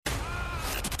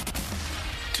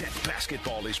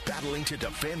Basketball is battling to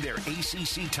defend their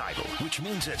ACC title, which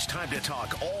means it's time to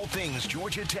talk all things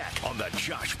Georgia Tech on the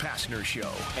Josh Pastner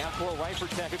Show. Half-court right for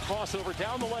Tech. A crossover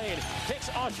down the lane. Takes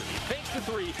Usher. He fakes the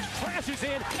three. Crashes in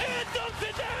and dumps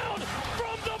it down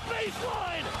from the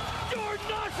baseline.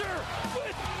 Jordan Usher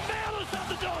with malice on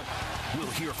the dunk. We'll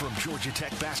hear from Georgia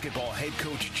Tech basketball head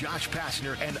coach Josh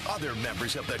Pastner and other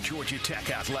members of the Georgia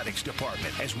Tech athletics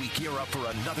department as we gear up for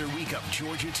another week of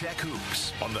Georgia Tech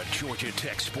hoops on the Georgia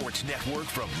Tech Sports Network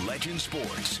from Legend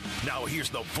Sports. Now here's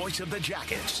the voice of the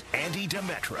Jackets, Andy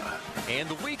Demetra. And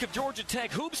the week of Georgia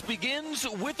Tech hoops begins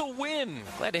with a win.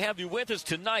 Glad to have you with us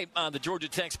tonight on the Georgia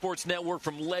Tech Sports Network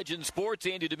from Legend Sports.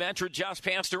 Andy Demetra, Josh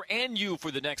Pastner, and you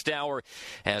for the next hour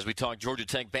as we talk Georgia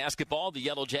Tech basketball. The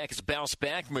Yellow Jackets bounce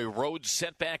back from a road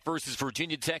setback versus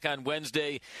Virginia Tech on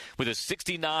Wednesday with a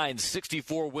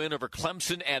 69-64 win over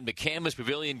Clemson at McCamus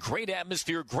Pavilion. Great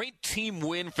atmosphere, great team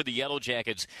win for the Yellow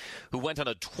Jackets, who went on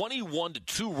a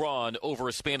 21-2 run over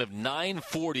a span of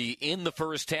 9:40 in the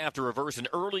first half to reverse an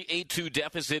early 8-2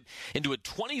 deficit into a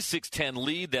 26-10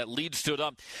 lead. That lead stood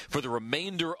up for the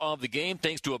remainder of the game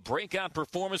thanks to a breakout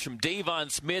performance from Davon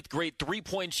Smith, great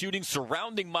three-point shooting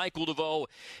surrounding Michael DeVoe,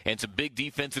 and some big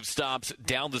defensive stops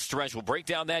down the stretch. We'll break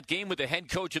down that game with the head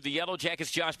coach of the Yellow Jackets,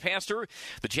 Josh Pastner.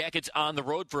 The Jackets on the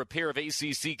road for a pair of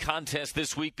ACC contests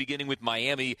this week, beginning with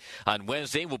Miami on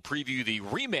Wednesday. We'll preview the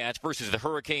rematch versus the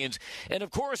Hurricanes. And,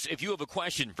 of course, if you have a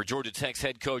question for Georgia Tech's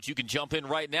head coach, you can jump in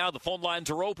right now. The phone lines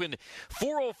are open,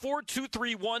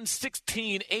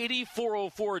 404-231-1680,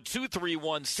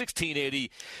 404-231-1680.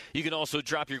 You can also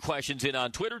drop your questions in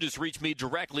on Twitter. Just reach me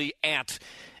directly at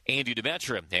Andy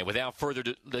Demetra. And without further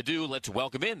ado, let's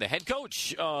welcome in the head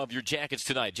coach of your Jackets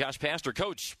tonight, Josh Pastner.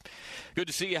 Coach, good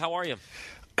to see you. How are you?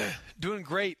 Doing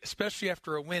great, especially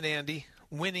after a win, Andy.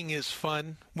 Winning is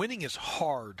fun. Winning is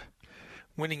hard.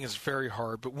 Winning is very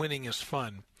hard, but winning is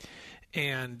fun.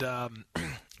 And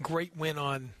great win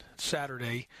on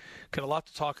Saturday. Got a lot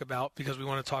to talk about because we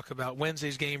want to talk about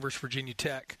Wednesday's game versus Virginia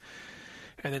Tech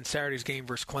and then Saturday's game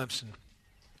versus Clemson.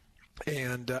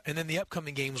 And then the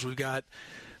upcoming games we've got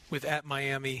with at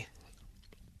Miami,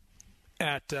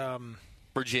 at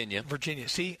Virginia.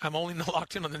 See, I'm only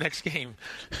locked in on the next game.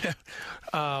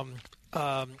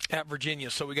 At Virginia.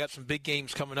 So we got some big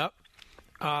games coming up.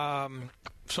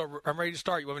 So I'm ready to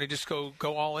start. You want me to just go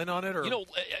all in on it? Or? You know,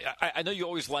 I know you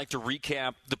always like to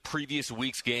recap the previous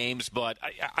week's games, but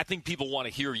I think people want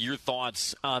to hear your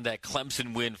thoughts on that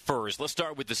Clemson win first. Let's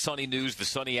start with the sunny news, the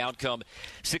sunny outcome,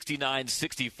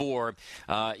 69-64.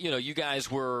 You guys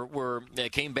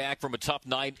came back from a tough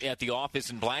night at the office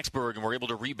in Blacksburg and were able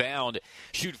to rebound,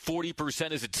 shoot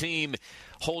 40% as a team,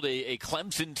 hold a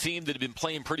Clemson team that had been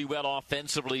playing pretty well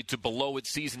offensively to below its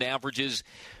season averages.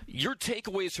 Your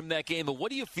takeaways from that game, and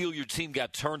what do you feel your team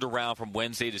got turned around from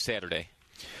Wednesday to Saturday?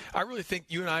 I really think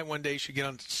you and I one day should get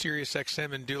on Sirius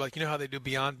XM and do, like, you know how they do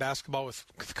Beyond Basketball with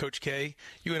Coach K?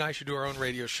 You and I should do our own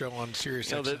radio show on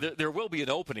Sirius XM. There will be an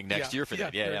opening next year for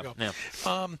that. Yeah.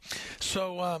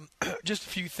 So just a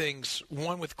few things.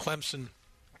 One with Clemson.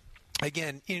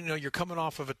 Again, you're coming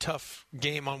off of a tough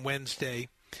game on Wednesday.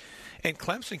 And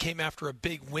Clemson came after a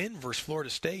big win versus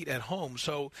Florida State at home.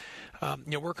 So,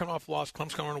 we're coming off a loss.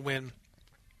 Clemson's going to win.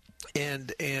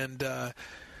 And then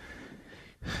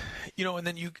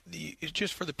you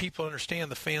just for the people to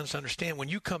understand, the fans to understand, when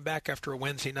you come back after a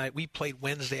Wednesday night, we played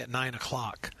Wednesday at 9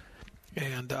 o'clock.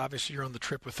 And obviously you're on the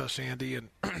trip with us, Andy, and,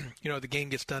 the game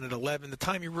gets done at 11. The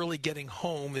time you're really getting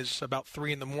home is about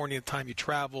 3 in the morning, the time you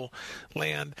travel,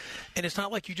 land. And it's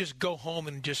not like you just go home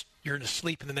and you're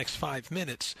asleep in the next 5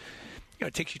 minutes.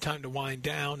 It takes you time to wind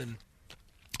down. And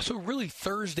so really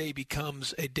Thursday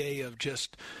becomes a day of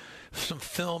just some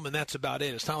film, and that's about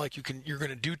it. It's not like you're going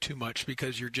to do too much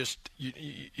because you just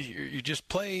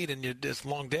played and it's a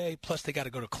long day, plus they got to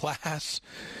go to class.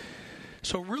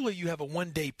 So really you have a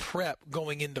one-day prep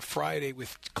going into Friday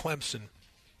with Clemson.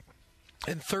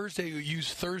 And Thursday you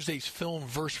use Thursday's film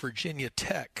versus Virginia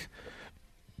Tech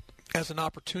as an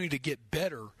opportunity to get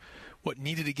better, what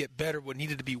needed to get better, what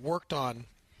needed to be worked on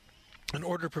in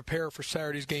order to prepare for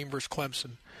Saturday's game versus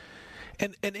Clemson.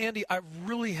 And Andy, I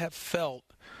really have felt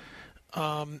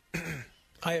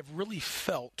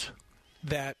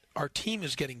that our team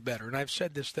is getting better. And I've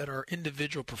said this, that our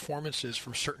individual performances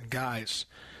from certain guys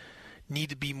need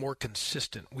to be more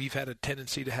consistent. We've had a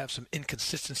tendency to have some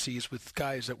inconsistencies with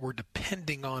guys that we're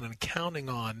depending on and counting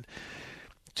on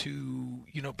to,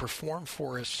 perform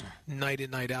for us night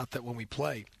in, night out, that when we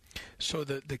play. So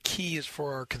the key is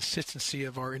for our consistency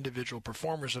of our individual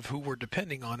performers of who we're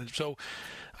depending on. And so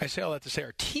I say all that to say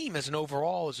our team as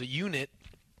a unit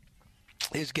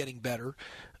is getting better.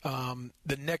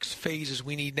 The next phases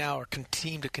we need now are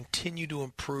team to continue to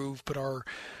improve, but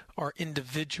our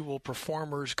individual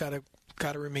performers got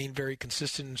to remain very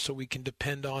consistent so we can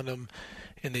depend on them,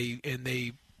 and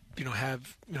they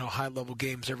have high level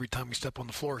games every time we step on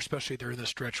the floor, especially during the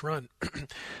stretch run.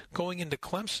 Going into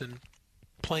Clemson,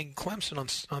 playing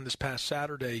Clemson on this past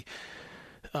Saturday,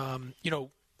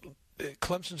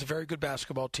 Clemson's a very good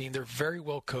basketball team. They're very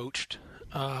well coached.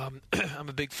 I'm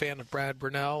a big fan of Brad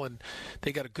Burnell, and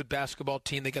they got a good basketball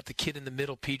team. They got the kid in the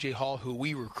middle, P.J. Hall, who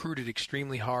we recruited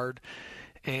extremely hard.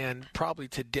 And probably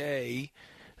today,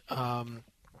 and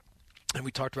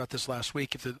we talked about this last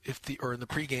week, the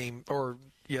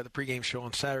pregame show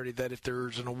on Saturday, that if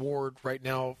there's an award right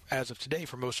now as of today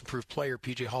for most improved player,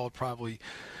 P.J. Hall would probably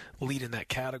lead in that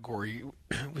category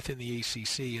within the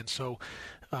ACC. And so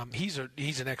he's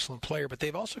an excellent player, but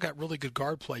they've also got really good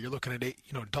guard play. You're looking at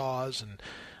Dawes, and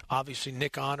obviously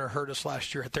Nick Honor hurt us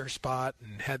last year at their spot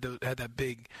and had that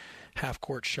big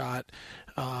half-court shot.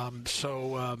 They've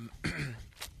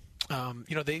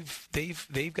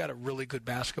got a really good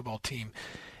basketball team.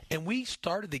 And we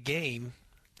started the game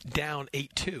down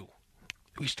 8-2.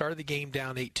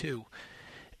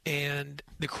 And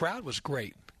the crowd was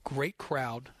great. Great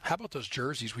crowd. How about those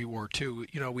jerseys we wore too?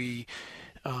 I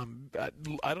don't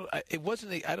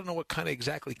know what kind of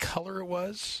exactly color it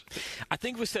was. I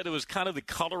think we said it was kind of the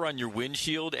color on your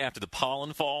windshield after the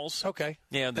pollen falls. Okay.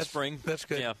 Yeah, in the spring. That's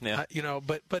good. Yeah. They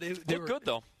were good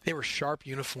though. They were sharp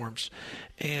uniforms,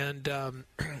 and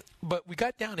but we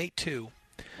got down 8-2.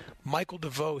 Michael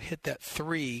DeVoe hit that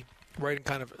three right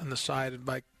kind of on the side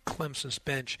by Clemson's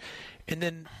bench, and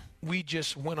then we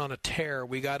just went on a tear.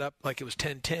 We got up like it was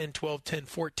 10-10, 12-10,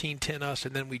 14-10 us,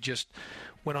 and then we just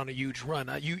went on a huge run.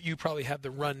 You probably have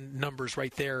the run numbers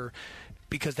right there,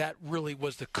 because that really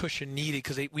was the cushion needed,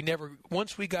 because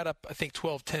once we got up, I think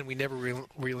 12-10, we never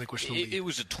relinquished the lead. It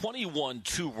was a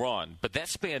 21-2 run, but that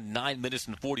spanned 9 minutes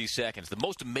and 40 seconds. The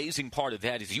most amazing part of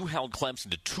that is you held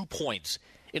Clemson to 2 points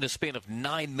in a span of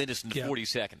 9 minutes and 40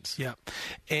 seconds. Yeah,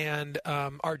 and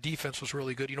our defense was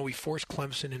really good. We forced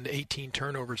Clemson into 18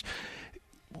 turnovers.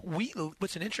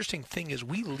 What's an interesting thing is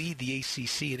we lead the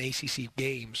ACC in ACC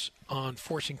games on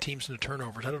forcing teams into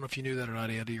turnovers. I don't know if you knew that or not,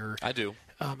 Andy. I do.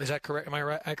 Is that correct? Am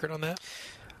I accurate on that?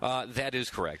 That is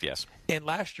correct, yes. And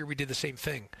last year we did the same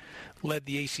thing, led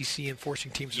the ACC in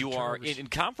forcing teams into turnovers. You are in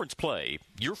conference play.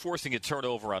 You're forcing a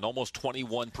turnover on almost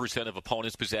 21% of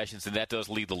opponents' possessions, and that does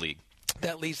lead the league.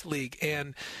 That leads the league,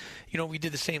 and we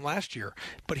did the same last year.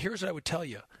 But here's what I would tell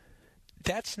you.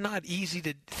 That's not easy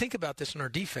to think about this in our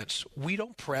defense. We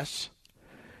don't press,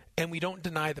 and we don't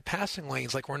deny the passing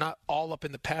lanes. Like, we're not all up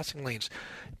in the passing lanes.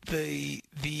 The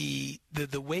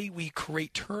way we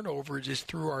create turnovers is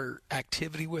through our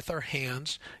activity with our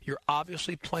hands. You're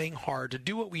obviously playing hard. To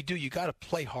do what we do, you got to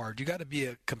play hard. You got to be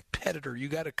a competitor. You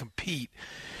got to compete,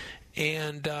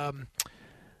 and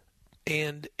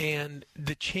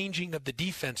the changing of the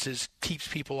defenses keeps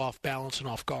people off balance and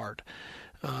off guard,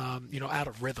 out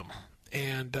of rhythm.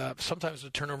 And sometimes the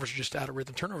turnovers are just out of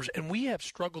rhythm turnovers. And we have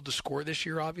struggled to score this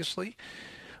year, obviously.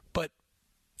 But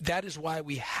that is why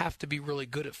we have to be really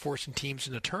good at forcing teams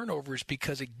into turnovers,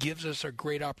 because it gives us a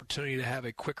great opportunity to have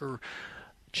a quicker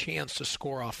chance to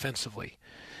score offensively.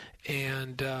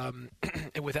 And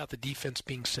without the defense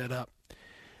being set up.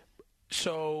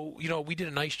 So, we did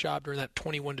a nice job during that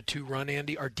 21-2 run,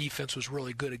 Andy. Our defense was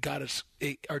really good.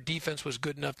 Our defense was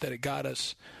good enough that it got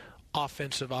us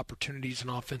offensive opportunities and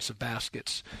offensive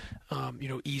baskets,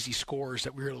 easy scores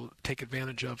that we were able to take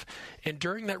advantage of. And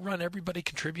during that run, everybody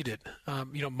contributed.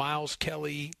 Miles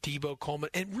Kelly, Debo Coleman,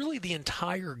 and really the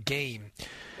entire game.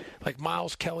 Like,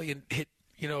 Miles Kelly hit,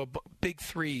 big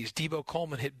threes. Debo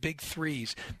Coleman hit big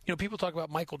threes. People talk about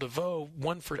Michael DeVoe.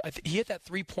 He hit that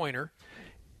three-pointer,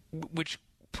 which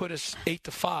put us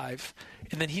 8-5,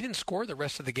 and then he didn't score the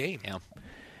rest of the game. Yeah.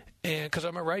 And because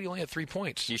I'm right, he only had 3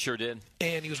 points. He sure did.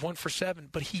 And he was 1 for 7,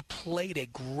 but he played a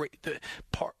great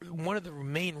part. One of the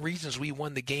main reasons we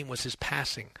won the game was his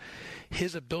passing,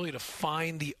 his ability to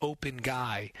find the open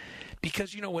guy.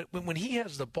 Because when he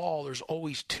has the ball, there's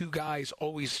always two guys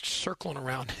always circling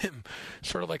around him,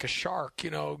 sort of like a shark,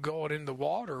 going in the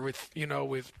water with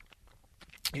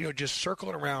just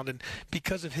circling around. And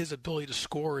because of his ability to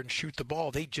score and shoot the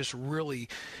ball, they just really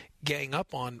gang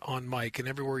up on Mike, and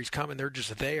everywhere he's coming, they're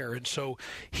just there. And so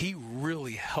he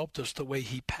really helped us the way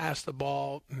he passed the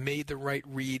ball, made the right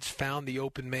reads, found the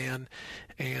open man,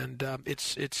 and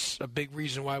it's a big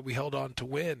reason why we held on to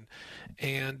win.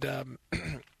 And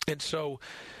and so,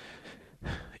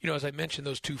 as I mentioned,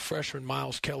 those two freshmen,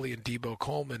 Miles Kelly and Debo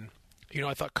Coleman,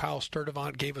 I thought Kyle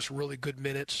Sturdivant gave us really good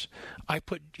minutes. I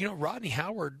put, Rodney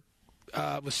Howard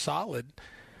was solid.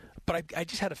 But I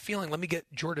just had a feeling, let me get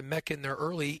Jordan Meka in there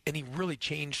early, and he really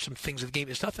changed some things of the game.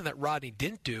 It's nothing that Rodney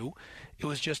didn't do. It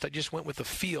was just I just went with the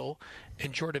feel,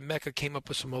 and Jordan Meka came up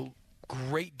with some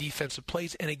great defensive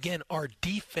plays. And, again, our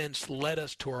defense led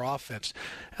us to our offense.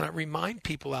 And I remind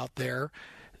people out there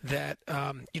that,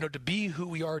 to be who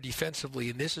we are defensively,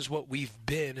 and this is what we've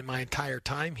been in my entire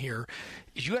time here,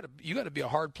 is you got to be a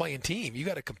hard-playing team. You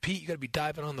got to compete. You got to be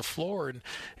diving on the floor.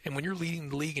 And when you're leading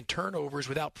the league in turnovers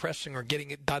without pressing or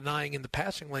denying in the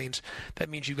passing lanes, that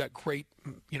means you've got great,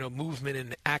 movement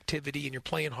and activity, and you're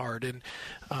playing hard. And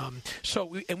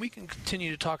we can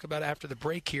continue to talk about it after the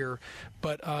break here.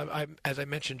 But as I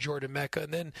mentioned, Jordan Meka,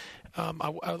 and then I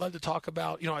would love to talk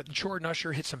about, Jordan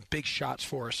Usher hit some big shots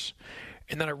for us.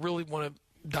 And then I really want to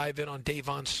dive in on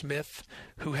Davon Smith,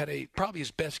 who had probably his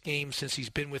best game since he's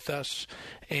been with us,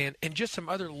 and just some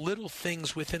other little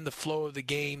things within the flow of the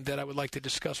game that I would like to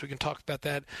discuss. We can talk about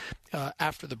that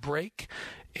after the break.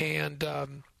 And I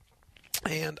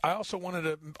also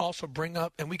wanted to bring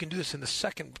up, and we can do this in the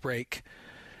second break,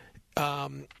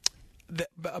 about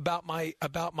my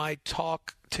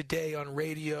talk today on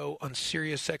radio on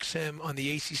Sirius XM on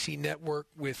the ACC network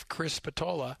with Chris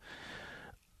Spatola.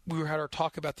 We had our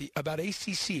talk about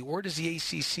ACC. Where does the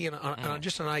ACC, and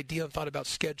just an idea and thought about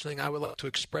scheduling, I would like to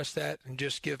express that and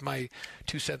just give my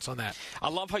 2 cents on that. I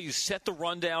love how you set the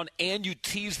rundown and you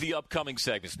tease the upcoming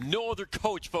segments. No other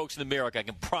coach, folks, in America, I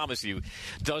can promise you,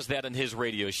 does that in his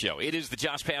radio show. It is the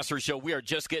Josh Pastner Show. We are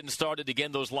just getting started.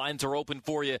 Again, those lines are open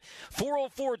for you.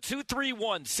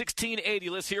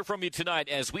 404-231-1680. Let's hear from you tonight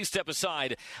as we step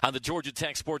aside on the Georgia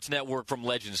Tech Sports Network from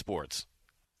Legend Sports.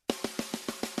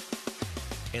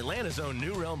 Atlanta's own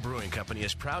New Realm Brewing Company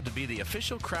is proud to be the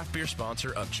official craft beer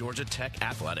sponsor of Georgia Tech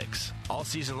Athletics. All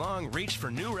season long, reach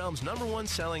for New Realm's #1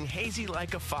 selling Hazy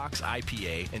Like a Fox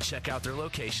IPA and check out their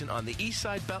location on the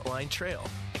Eastside Beltline Trail.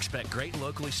 Expect great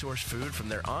locally sourced food from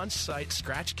their on-site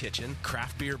scratch kitchen,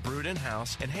 craft beer brewed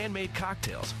in-house, and handmade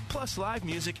cocktails, plus live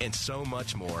music and so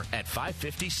much more at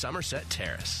 550 Somerset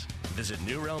Terrace. Visit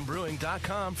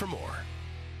NewRealmBrewing.com for more.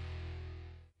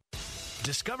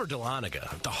 Discover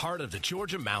Dahlonega, the heart of the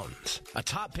Georgia mountains. A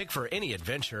top pick for any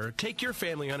adventurer, take your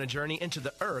family on a journey into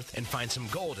the earth and find some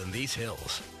gold in these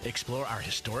hills. Explore our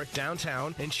historic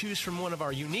downtown and choose from one of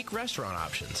our unique restaurant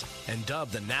options. And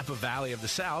dubbed the Napa Valley of the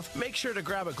South, make sure to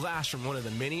grab a glass from one of the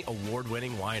many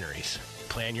award-winning wineries.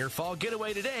 Plan your fall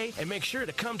getaway today and make sure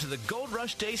to come to the Gold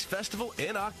Rush Days Festival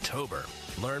in October.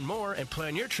 Learn more and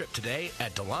plan your trip today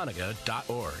at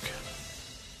Dahlonega.org.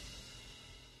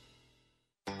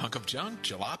 Hunk of junk,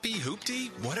 jalopy, hoopty,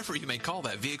 whatever you may call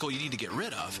that vehicle you need to get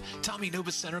rid of, Tommy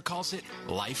Nobis Center calls it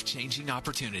life-changing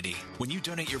opportunity. When you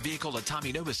donate your vehicle to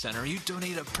Tommy Nobis Center, you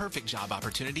donate a perfect job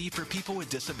opportunity for people with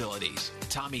disabilities.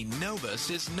 Tommy Nobis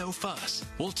is no fuss.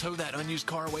 We'll tow that unused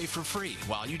car away for free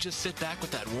while you just sit back with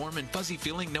that warm and fuzzy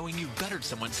feeling knowing you bettered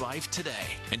someone's life today.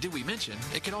 And did we mention,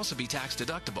 it can also be tax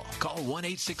deductible. Call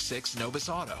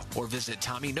 1-866-NOBIS-AUTO or visit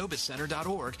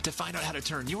TommyNobisCenter.org to find out how to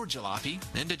turn your jalopy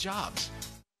into jobs.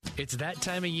 It's that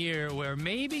time of year where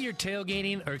maybe you're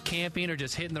tailgating or camping or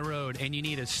just hitting the road and you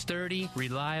need a sturdy,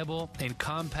 reliable, and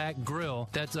compact grill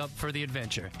that's up for the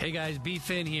adventure. Hey guys, B.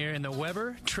 Finn here, and the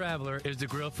Weber Traveler is the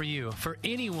grill for you. For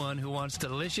anyone who wants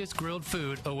delicious grilled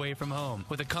food away from home.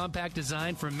 With a compact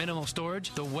design for minimal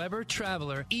storage, the Weber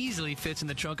Traveler easily fits in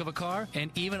the trunk of a car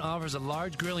and even offers a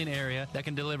large grilling area that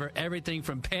can deliver everything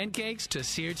from pancakes to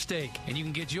seared steak. And you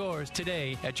can get yours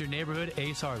today at your neighborhood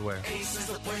Ace Hardware. Ace is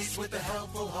the place with the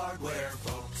helpful hardware,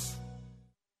 folks.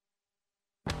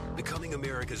 Becoming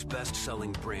America's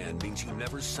best-selling brand means you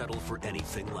never settle for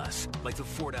anything less. Like the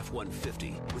Ford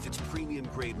F-150. With its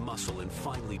premium-grade muscle and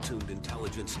finely tuned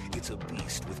intelligence, it's a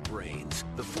beast with brains.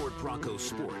 The Ford Bronco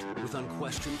Sport. With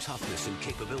unquestioned toughness and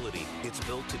capability, it's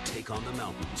built to take on the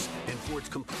mountains. And Ford's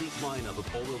complete lineup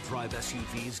of all-wheel drive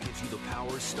SUVs gives you the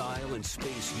power, style, and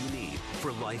space you need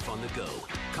for life on the go.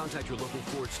 Contact your local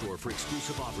Ford store for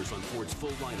exclusive offers on Ford's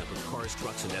full lineup of cars,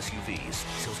 trucks, and SUVs.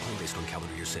 Sales claim based on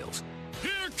calendar year sales.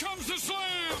 Here comes the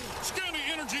slam! Scanny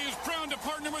Energy is proud to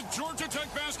partner with Georgia Tech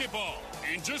basketball.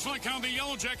 And just like how the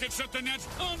Yellow Jackets set the Nets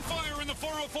on fire in the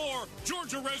 404,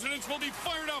 Georgia residents will be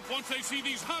fired up once they see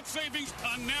these hot savings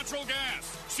on natural gas.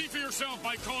 See for yourself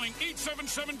by calling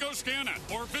 877-GO-SCANA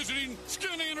or visiting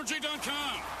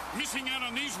ScanEnergy.com. Missing out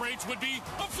on these rates would be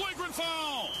a flagrant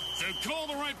foul. So call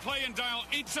the right play and dial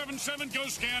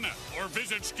 877-GO-SCANA or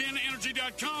visit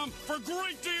ScanEnergy.com for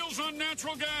great deals on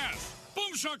natural gas.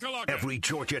 Boom shakalaka. Every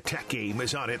Georgia Tech game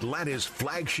is on Atlanta's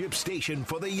flagship station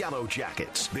for the Yellow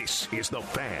Jackets. This is The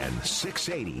Fan,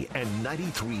 680 and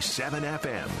 93.7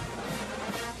 FM.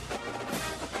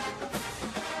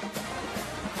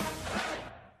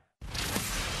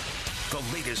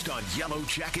 latest on Yellow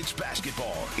Jackets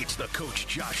basketball. It's the Coach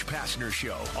Josh Pastner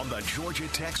Show on the Georgia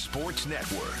Tech Sports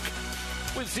Network.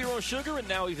 With zero sugar and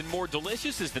now even more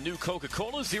delicious is the new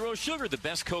Coca-Cola Zero Sugar, the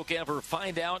best Coke ever.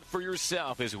 Find out for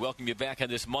yourself as we welcome you back on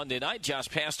this Monday night. Josh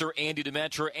Pastner, Andy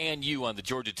Demetra, and you on the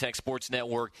Georgia Tech Sports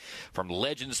Network from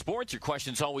Legend Sports. Your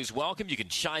questions always welcome. You can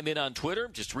chime in on Twitter.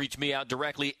 Just reach me out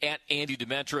directly at Andy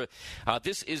Demetra.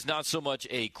 This is not so much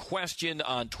a question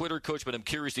on Twitter, Coach, but I'm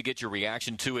curious to get your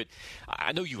reaction to it.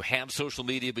 I know you have social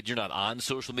media, but you're not on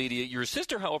social media. Your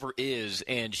sister, however, is,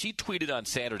 and she tweeted on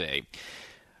Saturday,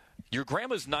 "Your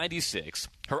grandma's 96.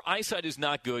 Her eyesight is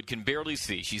not good, can barely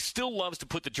see. She still loves to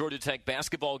put the Georgia Tech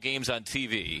basketball games on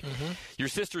TV. Mm-hmm. Your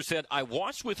sister said, I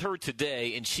watched with her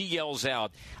today, and she yells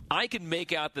out, I can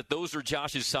make out that those are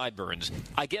Josh's sideburns.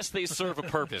 I guess they serve a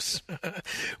purpose."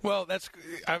 Well,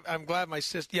 I'm glad my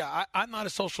sister. Yeah, I'm not a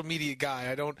social media guy.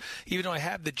 I don't, even though I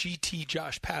have the GT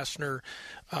Josh Pastner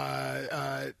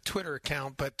Twitter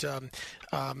account. But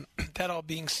that all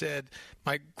being said,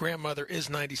 my grandmother is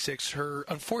 96.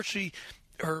 Unfortunately,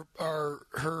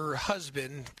 her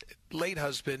husband, late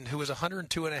husband, who was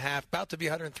 102 and a half, about to be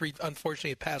 103,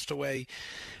 unfortunately passed away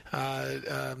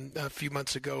a few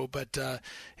months ago. But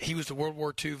he was a World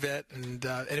War II vet, and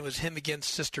it was him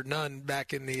against Sister Nunn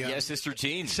back in the Sister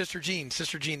Jean. Sister Jean.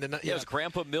 It was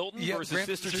Grandpa Milton versus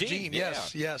Sister Jean.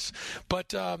 Yes.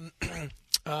 But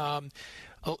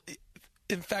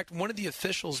in fact, one of the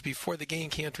officials before the game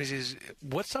came to me says,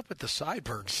 "What's up with the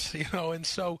sideburns?" And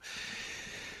so.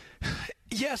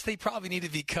 Yes, they probably need to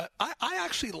be cut. I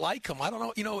actually like them. I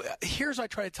don't know. Here's what I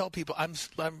try to tell people. I'm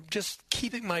just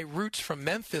keeping my roots from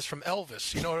Memphis, from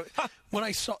Elvis. When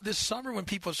I saw this summer, when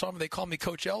people saw me, they called me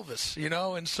Coach Elvis.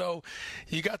 And so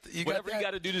you got whatever you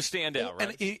got to do to stand out,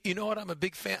 right? And you know what? I'm a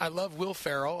big fan. I love Will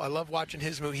Ferrell. I love watching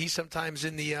his movie. He's sometimes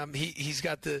in the he's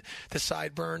got the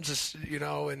sideburns,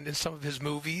 in some of his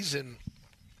movies and.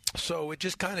 So it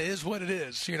just kind of is what it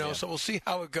is, Yeah. So we'll see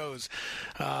how it goes.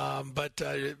 But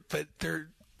they're,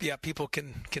 people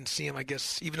can see him. I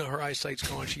guess even though her eyesight's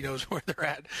gone, she knows where they're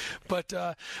at. But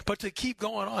to keep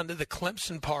going on to the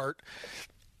Clemson part,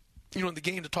 in the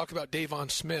game to talk about Davon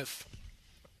Smith,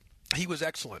 he was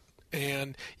excellent.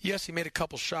 And yes, he made a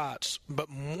couple shots, but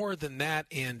more than that,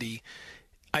 Andy,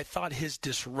 I thought his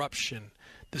disruption.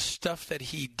 The stuff that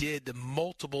he did, the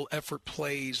multiple effort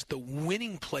plays, the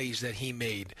winning plays that he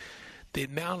made, the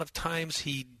amount of times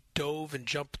he dove and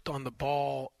jumped on the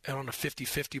ball and on a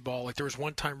 50-50 ball. Like there was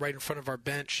one time right in front of our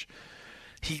bench,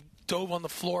 he dove on the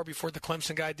floor before the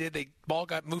Clemson guy did. The ball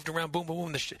got moved around, boom,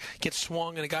 boom, boom, gets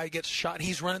swung, and the guy gets shot, and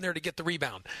he's running there to get the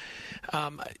rebound.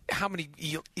 How many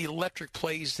electric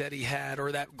plays that he had,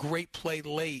 or that great play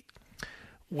late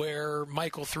where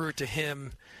Michael threw it to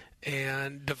him,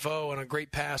 and DeVoe on a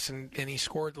great pass, and he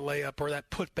scored the layup, or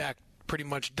that putback, pretty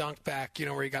much dunk back,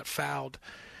 where he got fouled.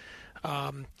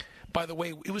 By the way,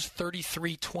 it was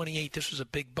 33-28. This was a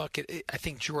big bucket. I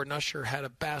think Jordan Usher had a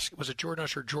basket. Was it Jordan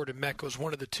Usher or Jordan Meck? It was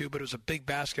one of the two, but it was a big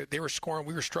basket. They were scoring.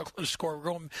 We were struggling to score. We're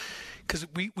going because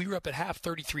we were up at half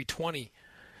 33-20.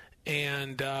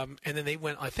 And then they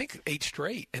went, I think, 8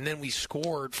 straight. And then we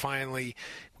scored finally,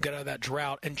 got out of that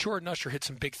drought. And Jordan Usher hit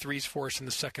some big threes for us in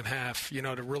the second half,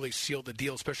 to really seal the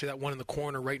deal, especially that one in the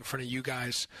corner right in front of you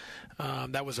guys.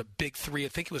 That was a big three. I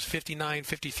think it was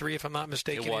 59-53, if I'm not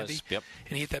mistaken, it was. Andy. Yep.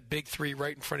 And he hit that big three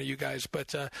right in front of you guys.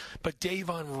 But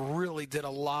Davon really did a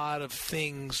lot of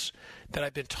things that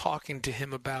I've been talking to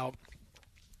him about,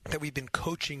 that we've been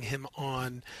coaching him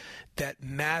on, that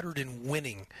mattered in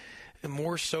winning. And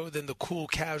more so than the cool,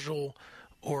 casual,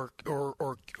 or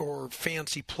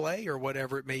fancy play or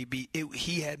whatever it may be.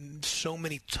 He had so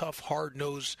many tough,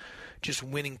 hard-nosed, just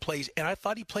winning plays. And I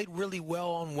thought he played really well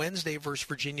on Wednesday versus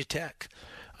Virginia Tech.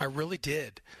 I really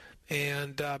did.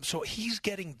 And so he's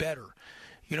getting better.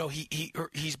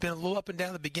 He's been a little up and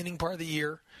down the beginning part of the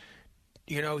year.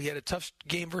 He had a tough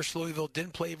game versus Louisville,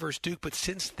 didn't play versus Duke, but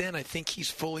since then I think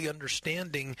he's fully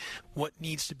understanding what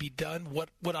needs to be done, what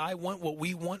I want, what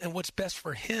we want, and what's best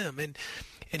for him. And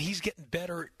he's getting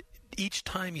better each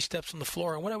time he steps on the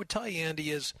floor. And what I would tell you, Andy,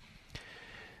 is,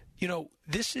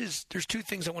 there's two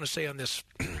things I want to say on this.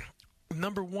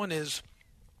 Number one is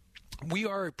we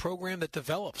are a program that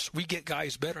develops. We get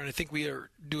guys better, and I think we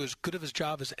do as good of a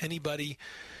job as anybody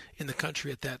in the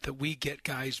country at that we get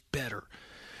guys better.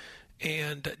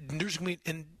 And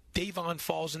Davon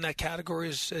falls in that category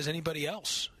as anybody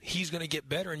else. He's going to get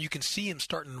better, and you can see him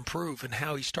starting to improve and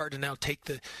how he's starting to now take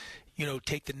the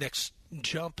next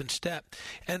jump and step.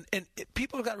 And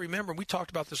people have got to remember, we talked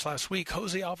about this last week,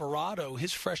 Jose Alvarado,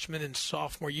 his freshman and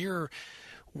sophomore year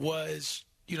was,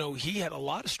 he had a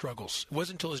lot of struggles. It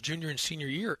wasn't until his junior and senior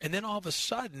year. And then all of a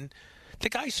sudden, The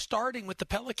guy's starting with the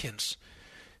Pelicans.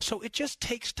 So it just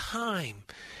takes time.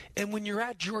 And when you're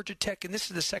at Georgia Tech, and this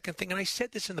is the second thing, and I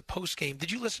said this in the postgame.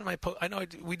 Did you listen to my I know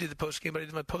we did the postgame, but I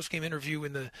did my postgame interview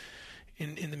in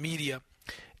the media.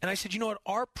 And I said, you know what,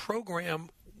 our program,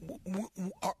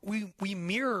 we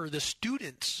mirror the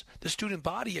students, the student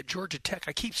body at Georgia Tech.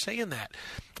 I keep saying that.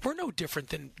 We're no different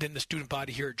than the student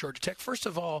body here at Georgia Tech. First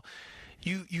of all,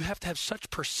 you have to have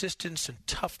such persistence and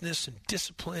toughness and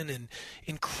discipline and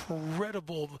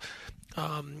incredible,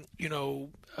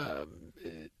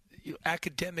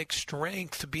 academic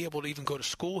strength to be able to even go to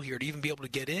school here, to even be able to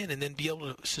get in and then be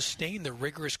able to sustain the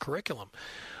rigorous curriculum.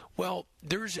 Well,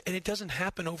 and it doesn't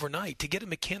happen overnight. To get a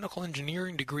mechanical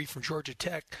engineering degree from Georgia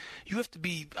Tech, you have to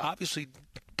be obviously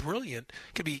brilliant,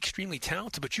 could be extremely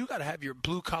talented, but you got to have your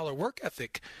blue-collar work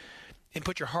ethic and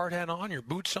put your hard hat on, your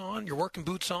boots on, your working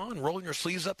boots on, rolling your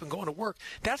sleeves up and going to work.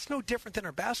 That's no different than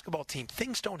our basketball team.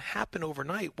 Things don't happen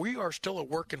overnight. We are still a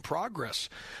work in progress.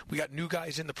 We got new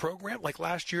guys in the program. Like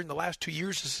last year, in the last 2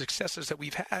 years, the successes that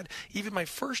we've had, even my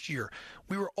first year,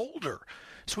 we were older.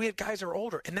 So we had guys that are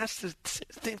older, and that's the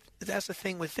thing. That's the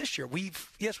thing with this year. We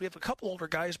have a couple older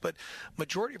guys, but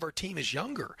majority of our team is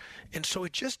younger, and so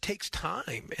it just takes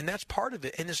time, and that's part of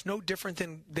it. And it's no different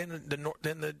than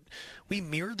we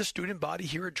mirror the student body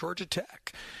here at Georgia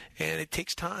Tech, and it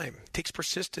takes time, it takes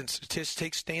persistence, it just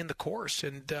takes staying the course,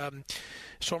 and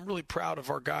so I'm really proud of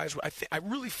our guys. I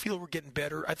really feel we're getting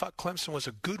better. I thought Clemson was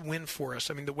a good win for us.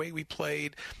 I mean, the way we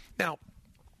played. Now,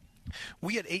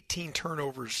 we had 18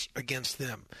 turnovers against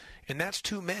them, and that's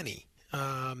too many.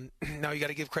 Now you got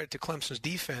to give credit to Clemson's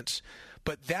defense,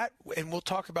 but that, and we'll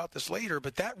talk about this later,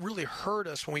 but that really hurt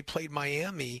us when we played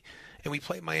Miami, and we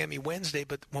played Miami Wednesday.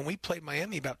 But when we played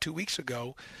Miami about 2 weeks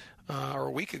ago, or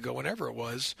a week ago, whenever it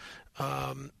was,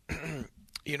 that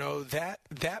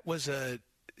was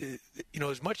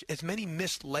as many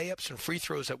missed layups and free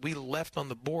throws that we left on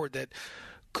the board that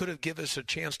could have given us a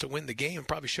chance to win the game, and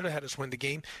probably should have had us win the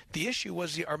game. The issue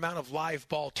was the amount of live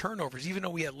ball turnovers. Even though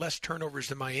we had less turnovers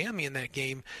than Miami in that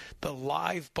game, the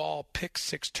live ball pick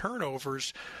six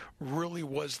turnovers really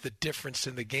was the difference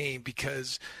in the game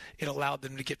because it allowed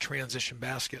them to get transition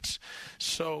baskets.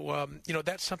 So,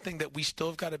 that's something that we still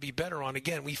have got to be better on.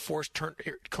 Again, we forced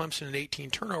Clemson in 18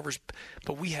 turnovers,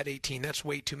 but we had 18. That's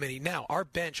way too many. Now, our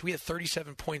bench, we had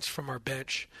 37 points from our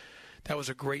bench. That was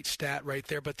a great stat right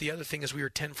there. But the other thing is we were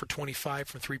 10 for 25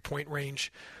 from three-point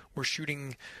range. We're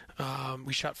shooting,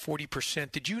 we shot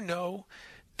 40%. Did you know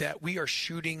that we are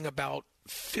shooting about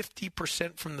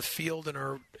 50% from the field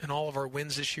in all of our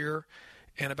wins this year,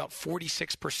 and about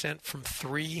 46% from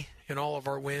three in all of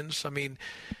our wins? I mean,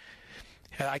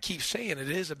 I keep saying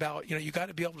it is about, you got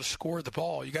to be able to score the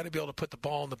ball. You got to be able to put the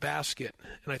ball in the basket.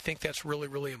 And I think that's really,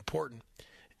 really important.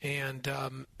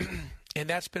 And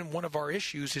that's been one of our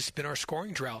issues. It's been our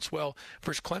scoring droughts. Well,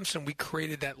 versus Clemson, we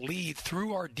created that lead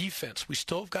through our defense. We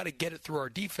still have got to get it through our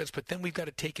defense, but then we've got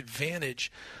to take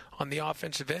advantage on the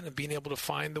offensive end of being able to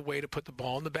find the way to put the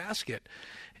ball in the basket.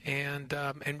 And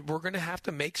we're going to have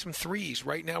to make some threes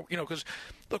right now, because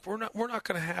look, we're not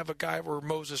going to have a guy where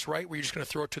Moses Wright where you're just going to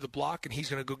throw it to the block and he's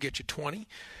going to go get you 20.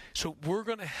 So we're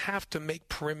going to have to make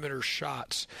perimeter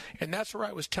shots. And that's where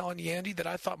I was telling you, Andy, that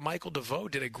I thought Michael DeVoe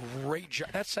did a great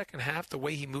job. That second half, the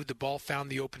way he moved the ball, found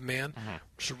the open man, I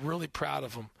was really proud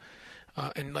of him.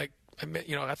 I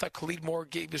thought Khalid Moore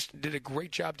did a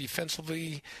great job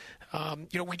defensively.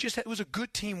 It was a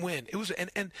good team win. It was,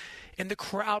 and the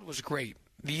crowd was great.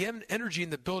 The energy in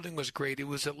the building was great. It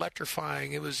was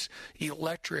electrifying. It was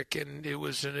electric, and it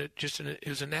was an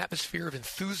atmosphere of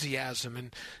enthusiasm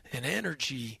and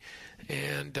energy,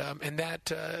 and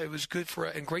that it was good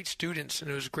and great students, and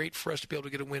it was great for us to be able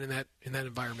to get a win in that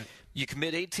environment. You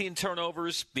commit 18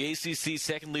 turnovers. The ACC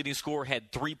second leading scorer had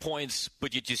 3 points,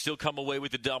 but yet you still come away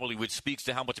with the W, which speaks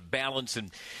to how much balance and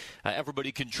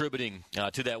everybody contributing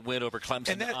to that win over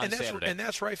Clemson on Saturday. And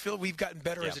that's right, Phil. We've gotten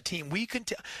better as a team. We can,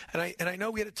 and I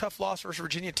know we had a tough loss versus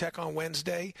Virginia Tech on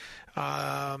Wednesday,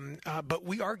 but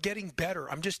we are getting better.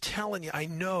 I'm just telling you. I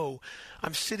know.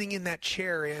 I'm sitting in that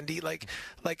chair, Andy, like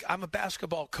I'm a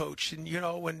basketball coach, and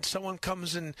when someone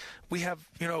comes and we have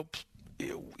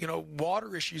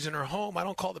water issues in our home, I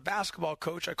don't call the basketball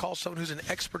coach. I call someone who's an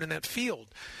expert in that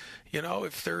field.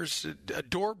 If there's a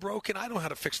door broken, I don't know how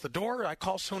to fix the door. I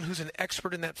call someone who's an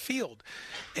expert in that field.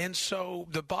 And so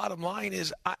the bottom line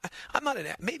is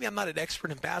maybe I'm not an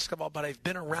expert in basketball, but I've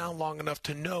been around long enough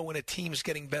to know when a team's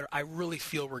getting better. I really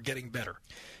feel we're getting better.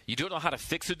 You don't know how to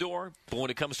fix a door, but when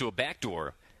it comes to a back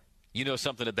door, You know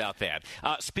something about that.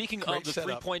 Speaking of the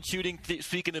three-point shooting,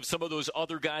 speaking of some of those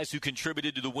other guys who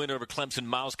contributed to the win over Clemson,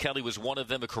 Miles Kelly was one of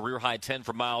them, a career-high 10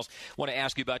 for Miles. Want to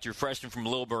ask you about your freshman from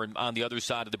Lilburn on the other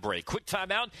side of the break. Quick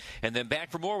timeout, and then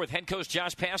back for more with head coach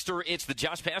Josh Pastner. It's the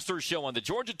Josh Pastner Show on the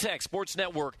Georgia Tech Sports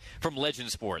Network from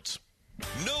Legend Sports.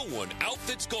 No one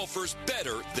outfits golfers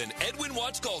better than Edwin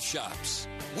Watts Golf Shops.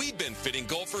 We've been fitting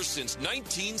golfers since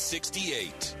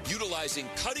 1968. Utilizing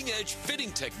cutting-edge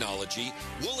fitting technology,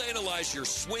 we'll analyze your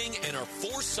swing and our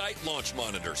Foresight launch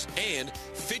monitors and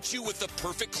fit you with the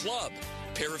perfect club,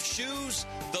 pair of shoes,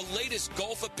 the latest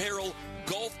golf apparel,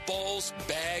 golf balls,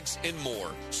 bags, and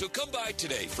more. So come by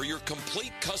today for your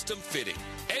complete custom fitting.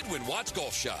 Edwin Watts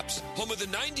Golf Shops, home of the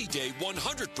 90-day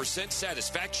 100%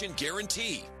 satisfaction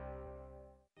guarantee.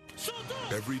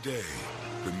 Every day,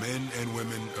 the men and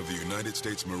women of the United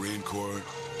States Marine Corps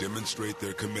demonstrate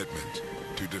their commitment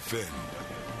to defend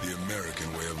the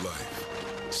American way of life.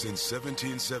 Since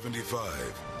 1775,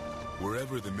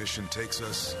 wherever the mission takes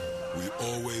us, we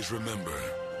always remember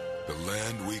the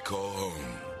land we call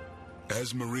home.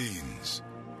 As Marines,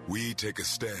 we take a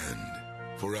stand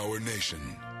for our nation,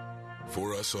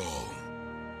 for us all.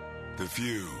 The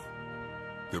few,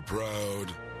 the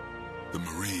proud, the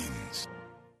Marines.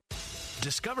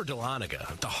 Discover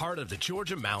Dahlonega, the heart of the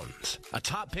Georgia mountains. A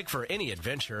top pick for any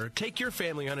adventure, take your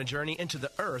family on a journey into the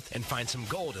earth and find some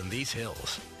gold in these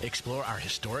hills. Explore our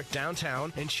historic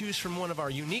downtown and choose from one of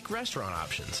our unique restaurant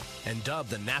options. And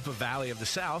dubbed the Napa Valley of the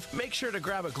South, make sure to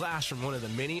grab a glass from one of the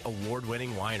many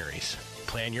award-winning wineries.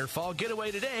 Plan your fall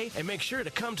getaway today and make sure to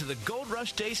come to the Gold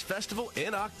Rush Days Festival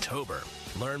in October.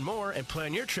 Learn more and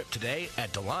plan your trip today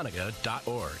at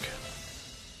Dahlonega.org.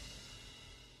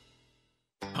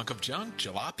 Hunk of junk,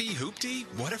 jalopy, hoopty,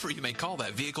 whatever you may call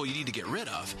that vehicle you need to get rid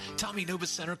of, Tommy Nobis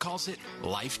Center calls it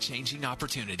life-changing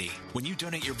opportunity. When you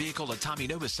donate your vehicle to Tommy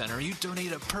Nobis Center, you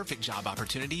donate a perfect job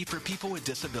opportunity for people with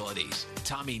disabilities.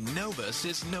 Tommy Nobis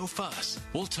is no fuss.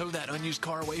 We'll tow that unused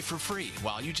car away for free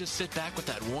while you just sit back with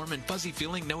that warm and fuzzy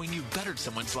feeling knowing you bettered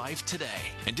someone's life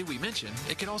today. And did we mention,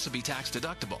 it could also be tax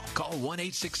deductible. Call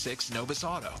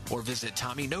 1-866-NOBIS-AUTO or visit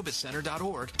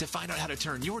TommyNobisCenter.org to find out how to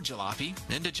turn your jalopy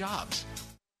into jobs.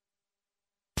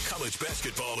 College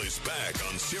basketball is back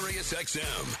on Sirius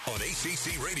XM. On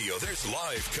ACC Radio, there's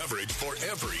live coverage for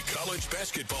every college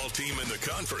basketball team in the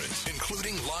conference,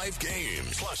 including live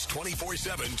games, plus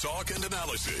 24/7 talk and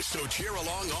analysis. So cheer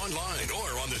along online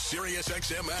or on the Sirius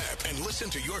XM app and listen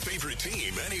to your favorite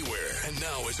team anywhere. And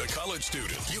now, as a college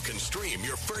student, you can stream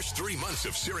your first 3 months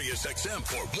of Sirius XM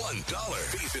for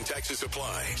 $1. Fees and taxes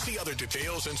apply. See other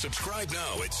details and subscribe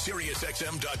now at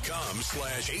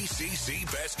SiriusXM.com/ACC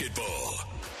basketball.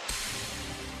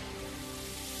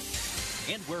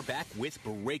 And we're back with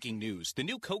breaking news. The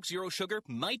new Coke Zero Sugar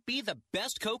might be the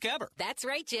best Coke ever. That's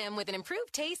right, Jim. With an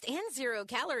improved taste and 0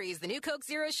 calories, the new Coke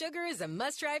Zero Sugar is a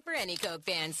must-try for any Coke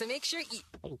fan. So make sure you...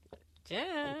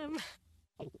 Jim.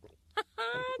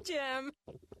 Jim.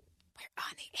 We're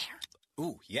on the air.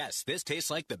 Ooh, yes, this tastes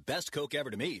like the best Coke ever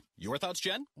to me. Your thoughts,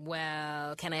 Jen?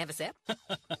 Well, can I have a sip?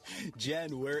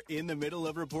 Jen, we're in the middle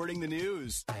of reporting the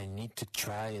news. I need to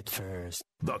try it first.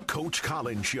 The Coach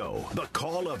Collins Show, the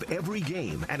call of every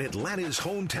game, and Atlanta's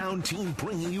hometown team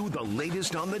bringing you the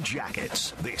latest on the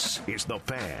Jackets. This is The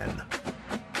Fan.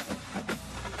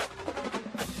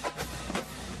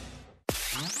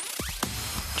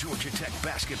 Georgia Tech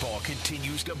basketball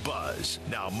continues to buzz.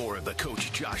 Now more of the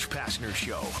Coach Josh Pastner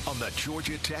Show on the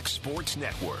Georgia Tech Sports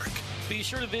Network. Be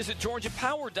sure to visit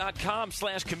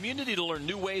GeorgiaPower.com/community to learn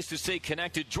new ways to stay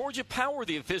connected. Georgia Power,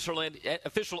 the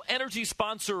official energy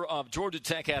sponsor of Georgia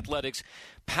Tech Athletics.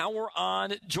 Power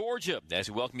on Georgia. As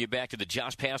we welcome you back to the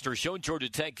Josh Pastner Show, Georgia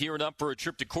Tech gearing up for a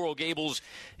trip to Coral Gables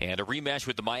and a rematch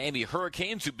with the Miami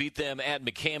Hurricanes, who beat them at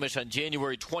McCamish on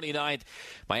January 29th.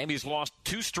 Miami's lost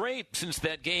 2 straight since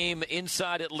that game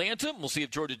inside Atlanta. We'll see if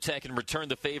Georgia Tech can return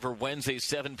the favor Wednesday,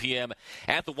 7 p.m.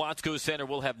 at the Watsco Center.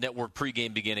 We'll have network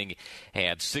pregame beginning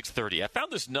at 6:30. I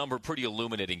found this number pretty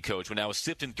illuminating, Coach, when I was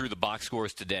sifting through the box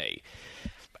scores today.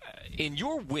 In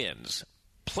your wins,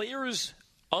 players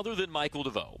other than Michael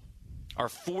DeVoe are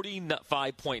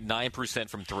 45.9%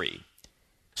 from 3.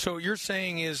 So what you're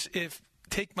saying is if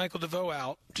take Michael DeVoe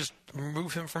out, just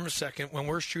remove him from a second, when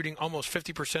we're shooting almost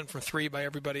 50% from 3 by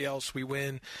everybody else, we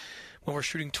win. When we're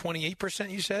shooting 28%,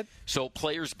 you said? So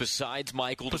players besides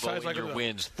Michael DeVoe in your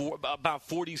wins, about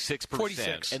 46%.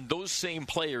 46. And those same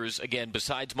players, again,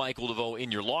 besides Michael DeVoe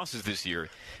in your losses this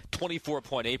year,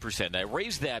 24.8%. And I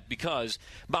raised that because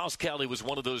Miles Kelly was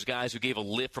one of those guys who gave a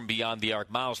lift from beyond the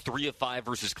arc. Miles, 3 of 5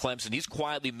 versus Clemson. He's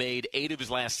quietly made 8 of his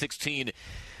last 16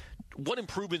 what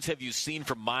improvements have you seen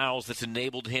from Miles that's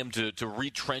enabled him to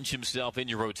retrench himself in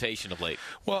your rotation of late?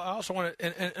 Well, I also want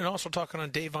to, and also talking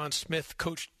on Davon Smith,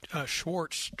 Coach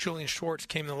Julian Schwartz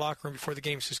came in the locker room before the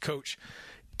game and says, Coach,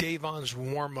 Davon's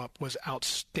warm-up was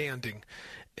outstanding.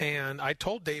 And I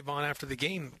told Davon after the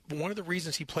game, one of the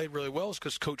reasons he played really well is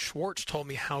because Coach Schwartz told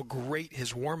me how great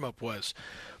his warm-up was.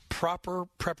 Proper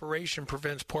preparation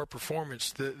prevents poor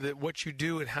performance. What you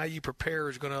do and how you prepare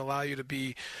is going to allow you to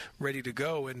be ready to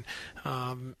go. And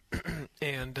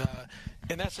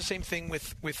that's the same thing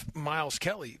with Miles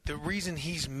Kelly. The reason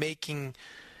he's making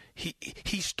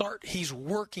he's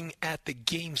working at the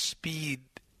game speed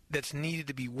that's needed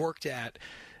to be worked at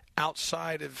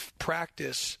outside of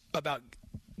practice about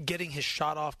getting his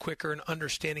shot off quicker and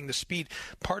understanding the speed.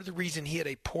 Part of the reason he had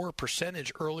a poor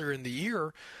percentage earlier in the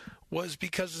year was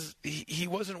because he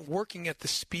wasn't working at the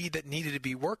speed that needed to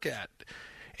be worked at.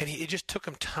 And it just took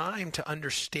him time to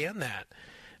understand that.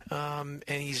 And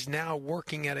he's now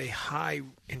working at a high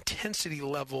intensity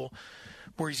level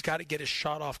where he's got to get his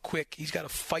shot off quick. He's got to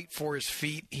fight for his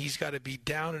feet. He's got to be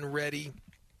down and ready.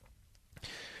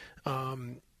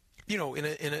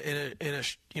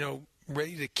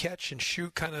 Ready to catch and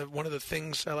shoot. Kind of one of the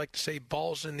things I like to say,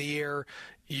 balls in the air,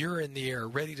 you're in the air,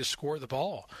 ready to score the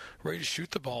ball, ready to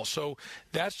shoot the ball. So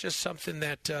that's just something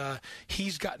that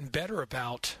he's gotten better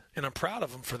about, and I'm proud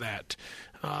of him for that.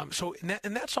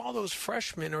 And that's all those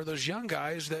freshmen or those young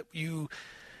guys that you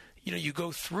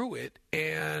go through it,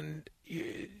 and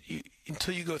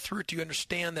until you go through it, you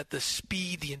understand that the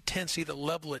speed, the intensity, the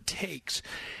level it takes.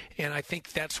 And I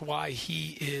think that's why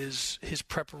his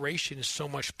preparation is so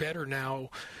much better now,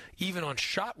 even on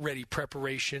shot-ready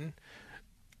preparation.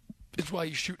 It's why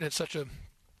he's shooting at such a,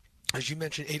 as you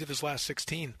mentioned, 8 of his last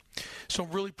 16. So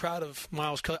I'm really proud of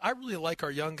Miles Kelly. I really like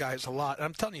our young guys a lot.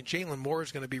 I'm telling you, Jalen Moore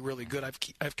is going to be really good.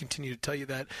 I've continued to tell you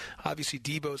that. Obviously,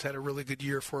 Debo's had a really good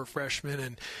year for a freshman,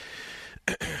 and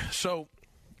so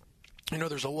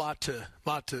there's a lot to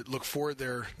look forward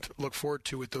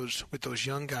to with those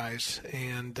young guys,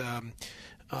 and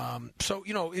so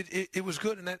it was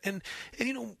good, and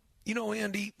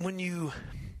Andy, when you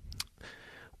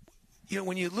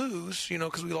lose,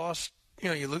 because we lost.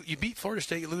 You beat Florida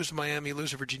State, you lose to Miami, you lose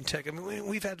to Virginia Tech. I mean,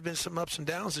 we've had been some ups and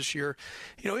downs this year.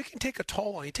 It can take a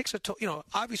toll on you. It takes a toll.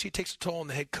 Obviously, it takes a toll on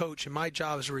the head coach. And my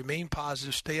job is to remain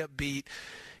positive, stay upbeat,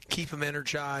 keep them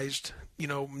energized.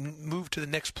 Move to the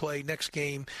next play, next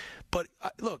game. But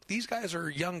look, these guys are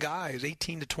young guys,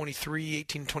 18 to 23,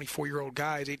 18 to 24-year-old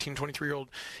guys, 18 to 23-year-old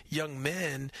young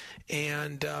men,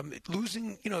 and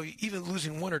losing, even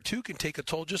losing one or two can take a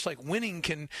toll. Just like winning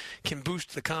can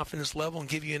boost the confidence level and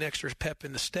give you an extra pep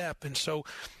in the step. And so,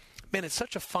 man, it's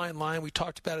such a fine line. We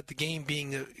talked about it, the game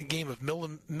being a game of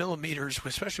millimeters,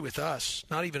 especially with us,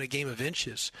 not even a game of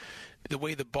inches. The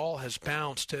way the ball has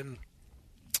bounced, and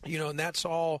and that's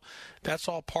all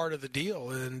part of the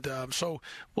deal. And so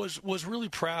was really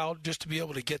proud just to be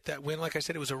able to get that win. Like I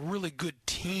said, it was a really good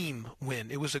team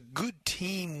win. It was a good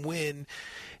team win,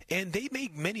 and they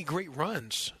made many great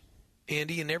runs,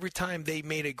 Andy. And every time they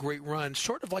made a great run,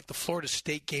 sort of like the Florida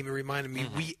State game, it reminded me,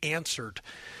 we answered.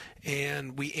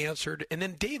 And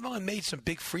then Davon made some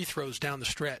big free throws down the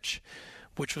stretch,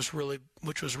 which was really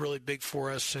big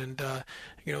for us, and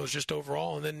it was just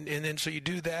overall. And then so you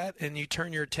do that, and you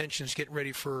turn your attentions, get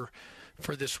ready for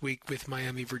this week with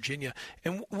Miami, Virginia.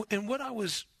 And what I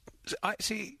was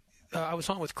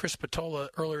on with Chris Patola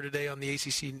earlier today on the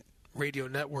ACC radio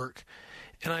network,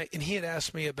 and he had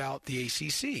asked me about the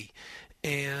ACC,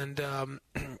 and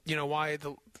why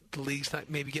the league's not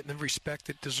maybe getting the respect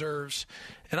it deserves.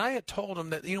 And I had told him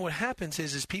that what happens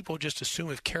is people just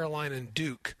assume if Carolina and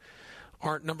Duke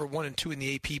aren't number 1 and 2 in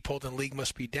the AP poll, then the league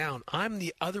must be down. I'm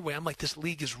the other way. I'm like, this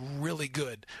league is really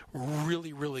good,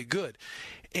 really, really good.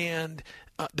 And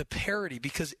the parity,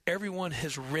 because everyone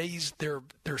has raised their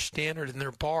standard and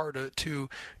their bar to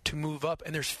move up.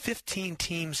 And there's 15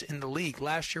 teams in the league.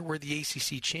 Last year we're the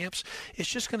ACC champs. It's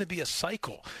just going to be a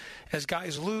cycle. As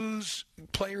guys lose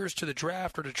players to the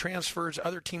draft or to transfers,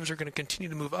 other teams are going to continue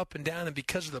to move up and down. And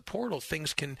because of the portal,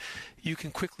 you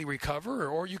can quickly recover,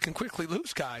 or you can quickly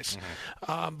lose guys.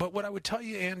 Mm-hmm. But what I would tell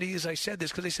you, Andy, is I said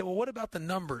this because they said, well, what about the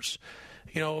numbers?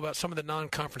 About some of the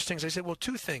non-conference things. I said, well,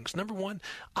 2 things. Number one,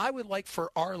 I would like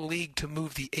for our league to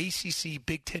move the ACC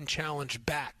Big Ten Challenge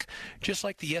back, just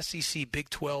like the SEC Big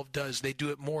 12 does. They do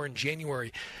it more in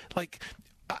January. Like,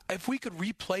 if we could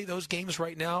replay those games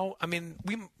right now, I mean,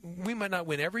 we might not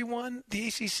win every one, the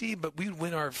ACC, but we'd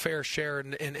win our fair share.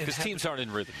 Because teams aren't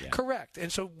in rhythm yet. Correct.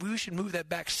 And so we should move that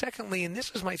back. Secondly, and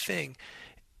this is my thing,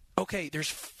 okay, there's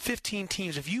 15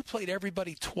 teams. If you played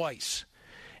everybody twice,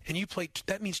 and you play,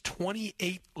 that means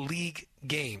 28 league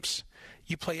games.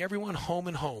 You play everyone home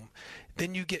and home.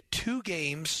 Then you get 2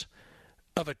 games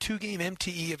of a 2-game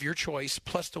MTE of your choice,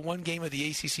 plus the 1 game of the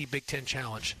ACC Big Ten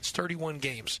Challenge. It's 31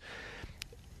 games.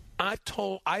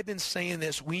 I've been saying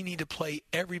this, we need to play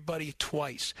everybody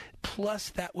twice. Plus,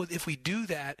 that if we do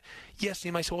that, yes,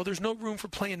 you might say, well, there's no room for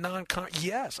playing non-conference.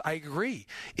 Yes, I agree.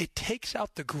 It takes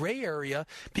out the gray area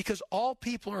because all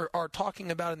people are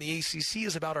talking about in the ACC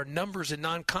is about our numbers in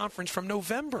non-conference from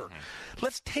November.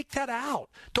 Let's take that out.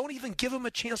 Don't even give them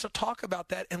a chance to talk about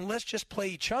that, and let's just play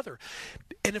each other.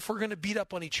 And if we're going to beat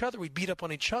up on each other, we beat up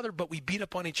on each other, but we beat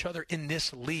up on each other in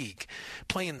this league.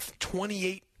 Playing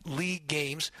 28 league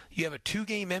games. You have a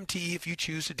 2-game MTE if you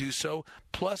choose to do so,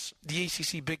 plus the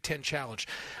ACC Big Ten Challenge.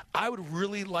 I would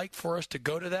really like for us to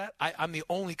go to that. I'm the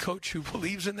only coach who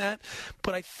believes in that,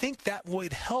 but I think that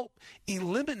would help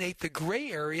eliminate the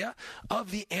gray area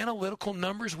of the analytical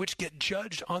numbers which get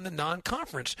judged on the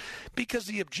non-conference, because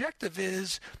the objective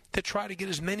is to try to get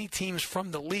as many teams from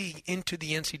the league into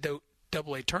the NCAA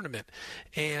tournament,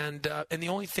 and the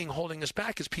only thing holding us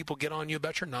back is people get on you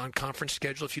about your non-conference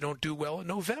schedule if you don't do well in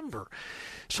November.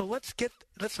 So let's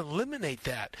eliminate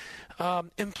that.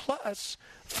 And plus,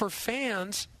 for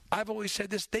fans, I've always said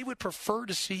this: they would prefer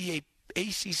to see a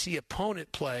ACC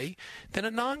opponent play than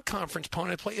a non-conference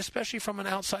opponent play, especially from an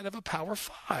outside of a Power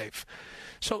 5.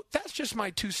 So that's just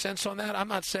my 2 cents on that. I'm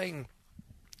not saying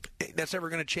that's ever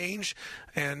going to change,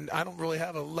 and I don't really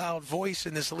have a loud voice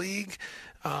in this league.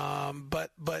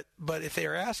 But if they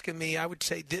are asking me, I would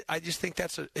say I just think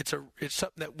it's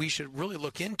something that we should really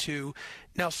look into.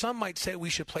 Now, some might say we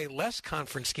should play less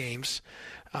conference games,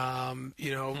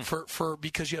 for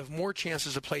because you have more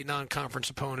chances to play non-conference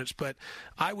opponents. But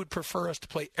I would prefer us to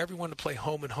play everyone to play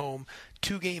home and home,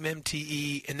 2-game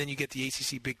MTE, and then you get the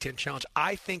ACC Big Ten Challenge.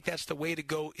 I think that's the way to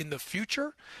go in the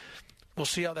future. We'll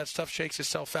see how that stuff shakes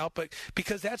itself out, but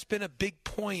because that's been a big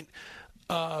point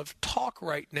of talk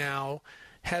right now,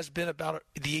 has been about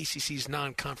the ACC's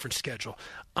non-conference schedule.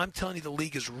 I'm telling you, the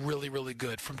league is really, really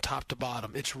good from top to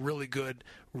bottom. It's really good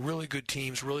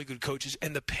teams, really good coaches,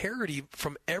 and the parity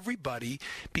from everybody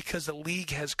because the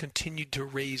league has continued to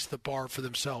raise the bar for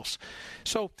themselves.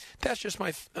 So that's just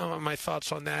my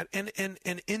thoughts on that. And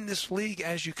in this league,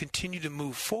 as you continue to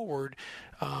move forward,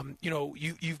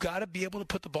 you've got to be able to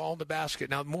put the ball in the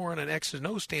basket. Now, more on an X and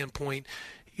O standpoint,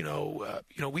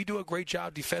 we do a great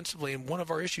job defensively, and one of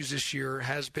our issues this year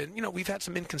has been, we've had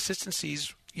some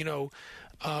inconsistencies,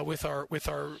 with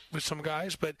some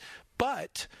guys,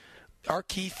 but our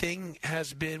key thing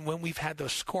has been when we've had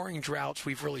those scoring droughts,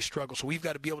 we've really struggled. So we've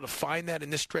got to be able to find that in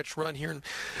this stretch run here in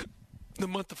the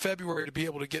month of February to be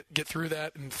able to get through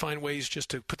that and find ways just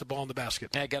to put the ball in the basket.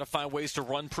 Yeah, got to find ways to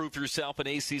run-proof yourself in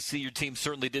ACC. Your team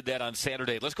certainly did that on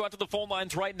Saturday. Let's go out to the phone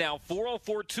lines right now,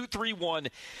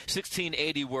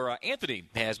 404-231-1680, where Anthony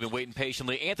has been waiting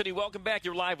patiently. Anthony, welcome back.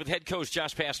 You're live with head coach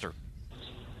Josh Pastner.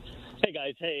 Hey,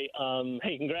 guys. Hey,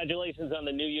 congratulations on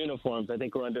the new uniforms. I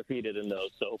think we're undefeated in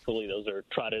those, so hopefully those are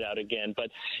trotted out again.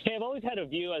 But, hey, I've always had a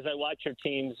view as I watch your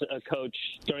teams coach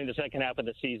during the second half of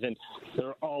the season.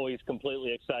 They're always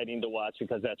completely exciting to watch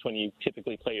because that's when you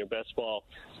typically play your best ball.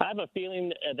 I have a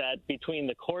feeling that between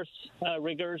the course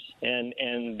rigors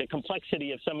and the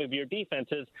complexity of some of your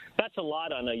defenses, that's a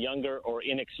lot on a younger or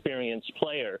inexperienced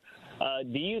player.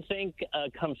 Do you think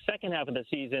come second half of the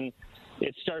season,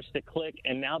 it starts to click,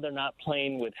 and now they're not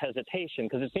playing with hesitation?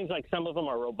 Because it seems like some of them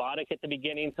are robotic at the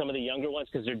beginning, some of the younger ones,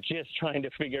 because they're just trying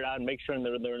to figure it out and make sure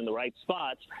they're in the right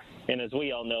spots. And as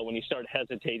we all know, when you start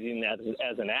hesitating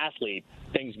as an athlete,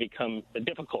 things become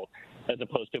difficult as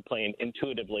opposed to playing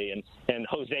intuitively. And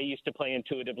Jose used to play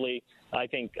intuitively. I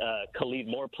think Khalid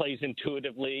Moore plays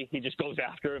intuitively. He just goes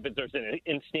after if there's an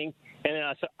instinct. And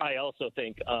then I also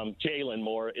think Jalen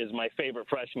Moore is my favorite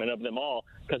freshman of them all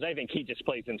because I think he just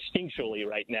plays instinctually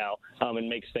right now and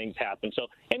makes things happen. So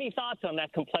any thoughts on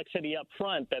that complexity up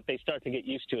front that they start to get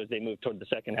used to as they move toward the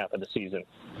second half of the season?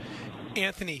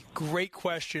 Anthony, great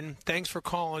question. Thanks for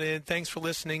calling in. Thanks for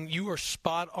listening. You are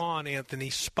spot on,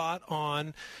 Anthony. Spot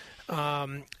on.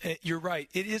 You're right.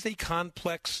 It is a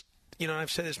complex,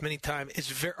 I've said this many times,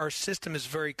 our system is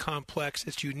very complex.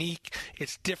 It's unique.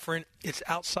 It's different. It's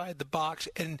outside the box.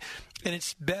 And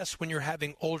it's best when you're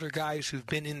having older guys who've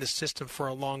been in the system for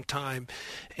a long time.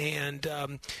 And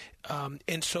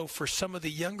so for some of the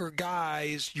younger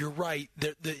guys, you're right.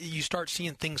 You start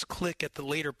seeing things click at the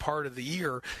later part of the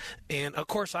year. And, of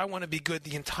course, I want to be good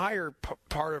the entire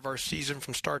part of our season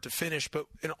from start to finish. But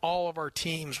in all of our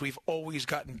teams, we've always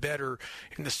gotten better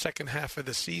in the second half of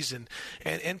the season.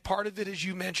 And part of of it, as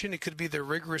you mentioned, it could be the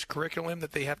rigorous curriculum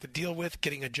that they have to deal with,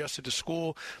 getting adjusted to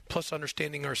school, plus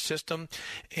understanding our system,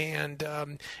 and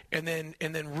then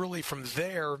really from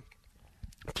there,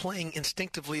 playing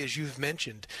instinctively, as you've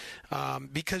mentioned,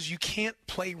 because you can't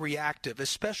play reactive,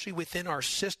 especially within our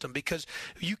system, because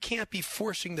you can't be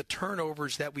forcing the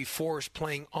turnovers that we force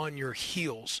playing on your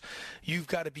heels. You've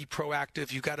got to be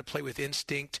proactive. You've got to play with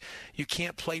instinct. You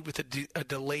can't play with a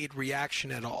delayed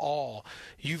reaction at all.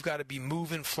 You've got to be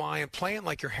moving, flying, playing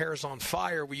like your hair's on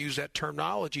fire. We use that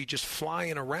terminology, just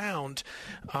flying around,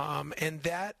 and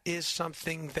that is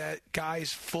something that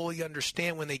guys fully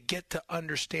understand when they get to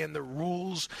understand the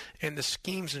rules and the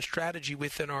schemes and strategy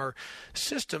within our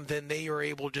system. Then they are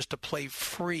able just to play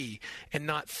free and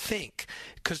not think,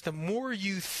 because the more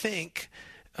you think,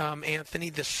 Anthony,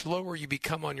 the slower you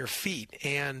become on your feet.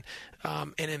 And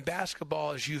in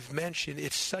basketball, as you've mentioned,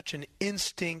 it's such an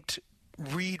instinct,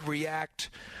 read, react,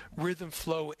 rhythm,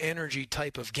 flow, energy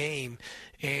type of game,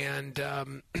 and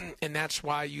that's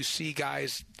why you see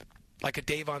guys like a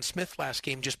Davon Smith last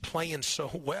game just playing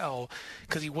so well,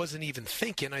 because he wasn't even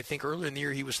thinking. I think earlier in the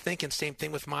year he was thinking. Same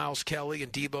thing with Miles Kelly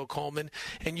and Debo Coleman.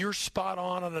 And you're spot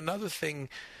on another thing,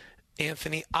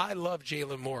 Anthony. I love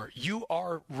Jalen Moore. You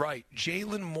are right.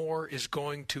 Jalen Moore is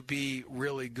going to be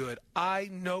really good. I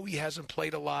know he hasn't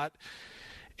played a lot,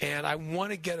 and I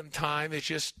want to get him time. It's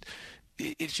just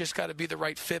got to be the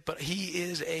right fit. But he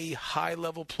is a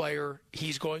high-level player.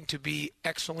 He's going to be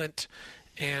excellent.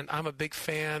 And I'm a big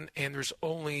fan, and there's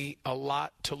only a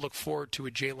lot to look forward to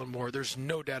with Jalen Moore. There's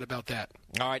no doubt about that.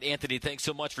 All right, Anthony, thanks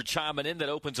so much for chiming in. That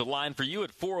opens a line for you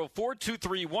at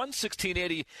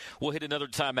 404-231-1680. We'll hit another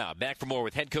timeout. Back for more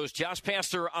with head coach Josh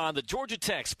Pastner on the Georgia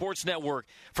Tech Sports Network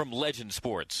from Legend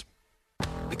Sports.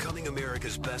 Becoming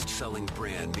America's best-selling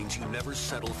brand means you never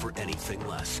settle for anything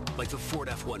less. Like the Ford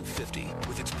F-150.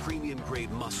 With its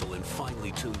premium-grade muscle and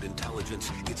finely tuned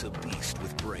intelligence, it's a beast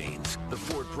with brains. The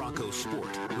Ford Bronco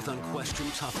Sport. With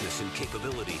unquestioned toughness and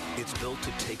capability, it's built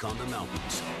to take on the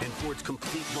mountains. And Ford's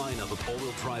complete lineup of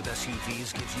all-wheel drive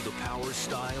SUVs gives you the power,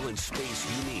 style, and space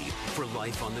you need for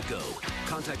life on the go.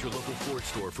 Contact your local Ford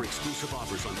store for exclusive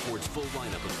offers on Ford's full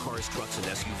lineup of cars, trucks, and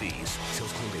SUVs.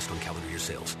 Sales claim based on calendar year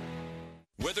sales.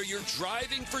 Whether you're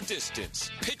driving for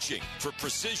distance, pitching for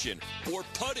precision, or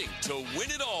putting to win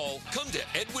it all, come to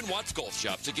Edwin Watts Golf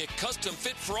Shop to get custom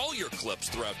fit for all your clubs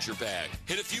throughout your bag.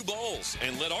 Hit a few balls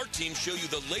and let our team show you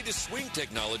the latest swing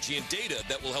technology and data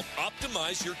that will help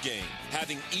optimize your game.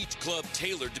 Having each club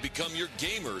tailored to become your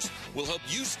gamers will help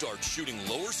you start shooting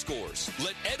lower scores.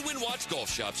 Let Edwin Watts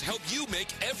Golf Shops help you make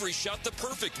every shot the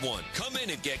perfect one. Come in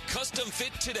and get custom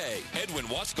fit today. Edwin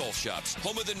Watts Golf Shops,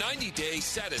 home of the 90-day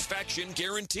satisfaction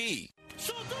guarantee.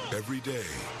 Every day,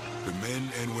 the men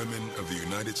and women of the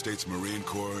United States Marine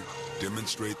Corps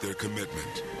demonstrate their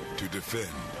commitment to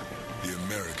defend the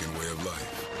American way of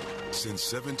life.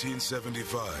 Since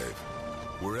 1775,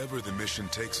 wherever the mission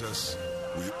takes us,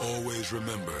 we always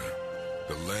remember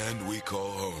the land we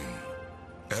call home.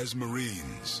 As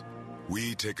Marines,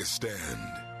 we take a stand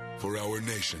for our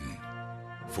nation,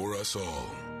 for us all.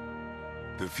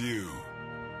 The few,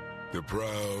 the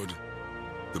proud,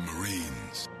 the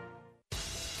Marines.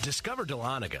 Discover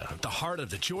Dahlonega, the heart of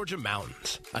the Georgia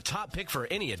mountains. A top pick for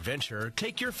any adventurer,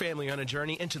 take your family on a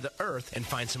journey into the earth and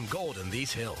find some gold in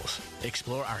these hills.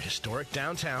 Explore our historic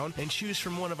downtown and choose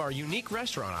from one of our unique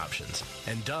restaurant options.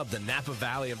 And dubbed the Napa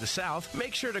Valley of the South,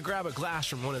 make sure to grab a glass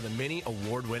from one of the many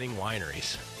award-winning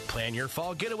wineries. Plan your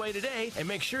fall getaway today and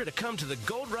make sure to come to the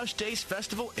Gold Rush Days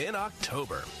Festival in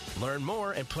October. Learn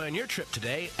more and plan your trip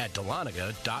today at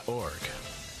Dahlonega.org.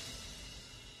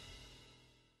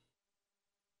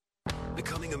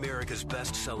 Becoming America's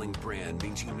best-selling brand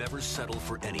means you never settle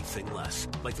for anything less.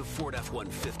 Like the Ford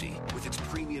F-150. With its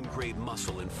premium-grade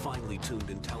muscle and finely tuned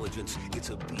intelligence, it's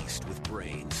a beast with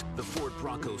brains. The Ford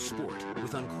Bronco Sport.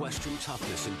 With unquestioned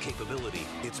toughness and capability,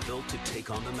 it's built to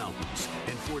take on the mountains.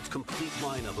 And Ford's complete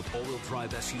lineup of all-wheel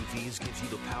drive SUVs gives you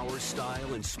the power,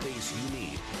 style, and space you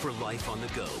need for life on the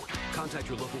go. Contact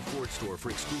your local Ford store for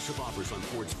exclusive offers on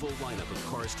Ford's full lineup of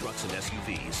cars, trucks, and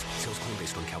SUVs. Sales claim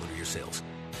based on calendar year sales.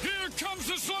 Here comes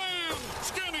the slam!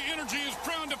 Scani Energy is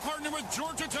proud to partner with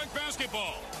Georgia Tech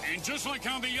basketball. And just like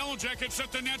how the Yellow Jackets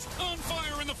set the Nets on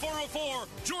fire in the 404,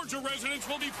 Georgia residents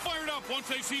will be fired up once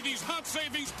they see these hot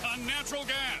savings on natural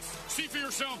gas. See for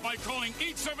yourself by calling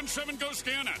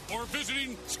 877-GO-SCANA or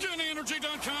visiting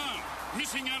ScaniEnergy.com.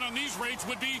 Missing out on these rates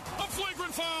would be a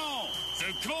flagrant foul. So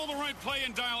call the right play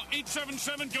and dial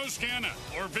 877-GO-SCANA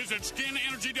or visit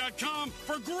ScaniEnergy.com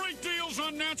for great deals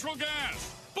on natural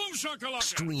gas. Boom shakalaka!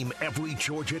 Stream every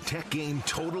Georgia Tech game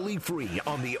totally free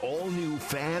on the all-new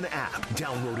Fan app.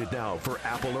 Download it now for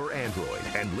Apple or Android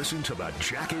and listen to the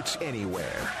Jackets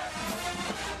anywhere.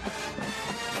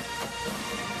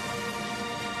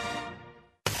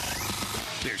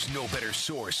 There's no better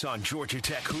source on Georgia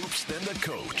Tech hoops than the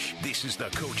coach. This is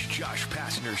the Coach Josh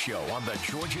Pastner Show on the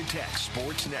Georgia Tech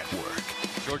Sports Network.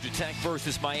 Georgia Tech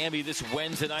versus Miami this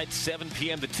Wednesday night, 7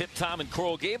 p.m. The tip. Tom and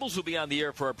Coral Gables will be on the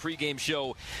air for our pregame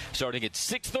show starting at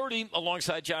 6:30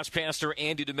 alongside Josh Pastner,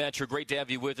 Andy Demetra. Great to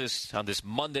have you with us on this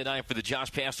Monday night for the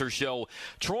Josh Pastner Show.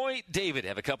 Troy, David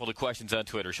have a couple of questions on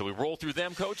Twitter. Shall we roll through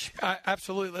them, Coach?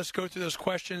 Absolutely. Let's go through those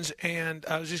questions. And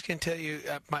I was just going to tell you,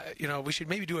 we should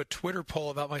maybe do a Twitter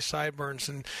poll about my sideburns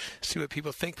and see what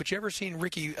people think. But you ever seen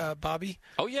Ricky Bobby?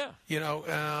 Oh, yeah.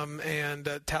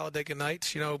 And Talladega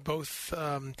Nights, both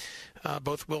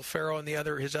Will Ferrell and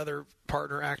his other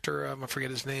partner actor, I forget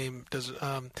his name,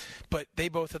 but they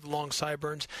both had long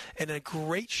sideburns. And a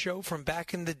great show from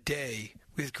back in the day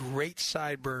with great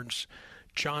sideburns,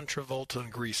 John Travolta in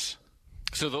Grease.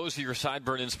 So those are your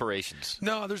sideburn inspirations?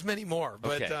 No, there's many more,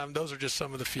 but okay. Those are just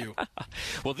some of the few.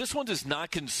 Well, this one does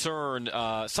not concern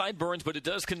sideburns, but it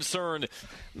does concern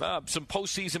some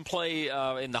postseason play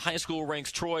in the high school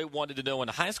ranks. Troy wanted to know, in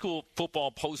high school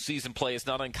football postseason play, it's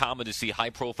not uncommon to see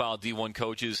high-profile D1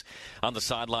 coaches on the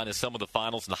sideline of some of the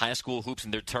finals in the high school hoops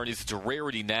and their tourneys. It's a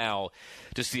rarity now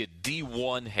to see a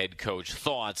D1 head coach.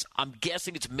 Thoughts? I'm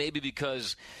guessing it's maybe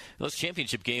because those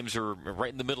championship games are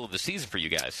right in the middle of the season for you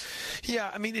guys. Yeah,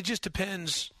 it just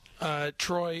depends,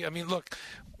 Troy. Look,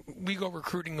 we go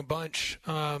recruiting a bunch.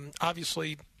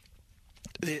 Obviously,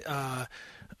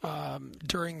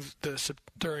 during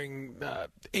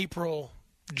April,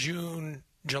 June,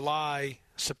 July,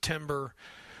 September,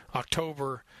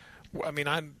 October,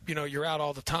 you're out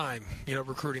all the time,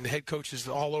 recruiting. The head coaches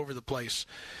all over the place.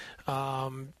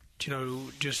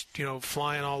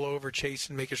 Flying all over,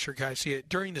 chasing, making sure guys see it.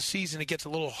 During the season, it gets a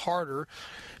little harder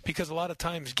because a lot of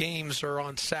times games are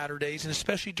on Saturdays, and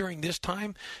especially during this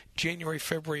time, January,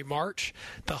 February, March,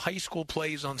 the high school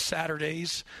plays on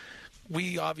Saturdays.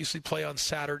 We obviously play on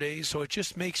Saturdays, so it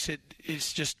just makes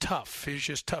it's just tough. It's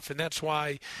just tough, and that's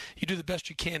why you do the best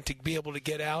you can to be able to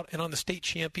get out. And on the state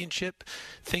championship,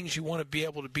 things you want to be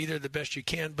able to be there the best you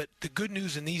can. But the good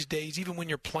news in these days, even when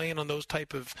you're playing on those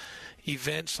type of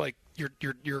events like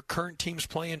your current team's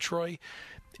playing, Troy,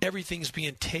 everything's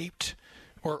being taped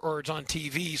or it's on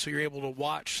TV, so you're able to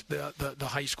watch the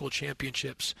high school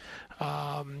championships.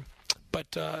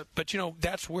 But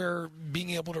that's where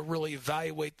being able to really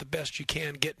evaluate the best you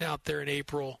can, getting out there in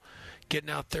April,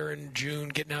 getting out there in June,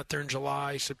 getting out there in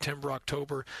July, September,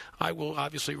 October. I will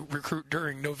obviously recruit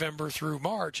during November through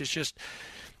March. It's just,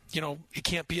 it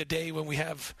can't be a day when we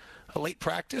have a late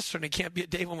practice, and it can't be a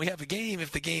day when we have a game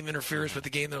if the game interferes with the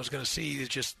game that I was going to see.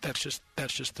 That's just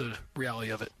the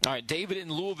reality of it. All right, David in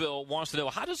Louisville wants to know,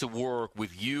 how does it work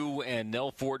with you and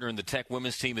Nell Fortner and the Tech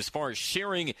women's team as far as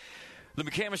sharing the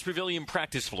McCamish Pavilion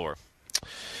practice floor?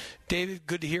 David,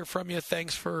 good to hear from you.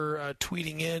 Thanks for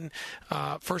tweeting in.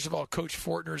 First of all, Coach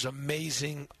Fortner is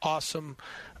amazing, awesome.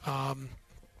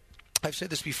 I've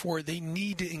said this before. They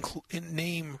need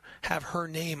to have her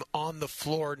name on the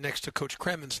floor next to Coach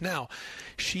Kremens. Now,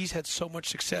 she's had so much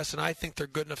success, and I think they're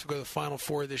good enough to go to the Final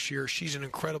Four this year. She's an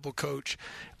incredible coach.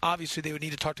 Obviously, they would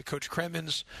need to talk to Coach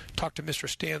Kremens, talk to Mr.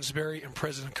 Stansberry, and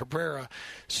President Cabrera.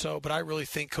 But I really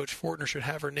think Coach Fortner should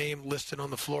have her name listed on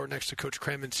the floor next to Coach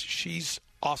Kremens. She's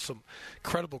awesome,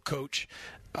 incredible coach,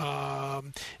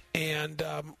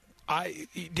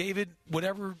 David,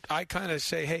 whatever I kind of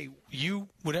say, hey,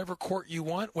 whatever court you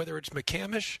want, whether it's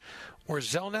McCamish or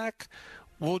Zelnak,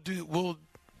 we'll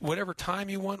whatever time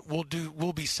you want,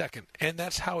 we'll be second. And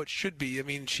that's how it should be.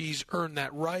 She's earned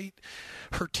that right.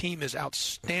 Her team is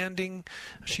outstanding.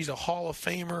 She's a Hall of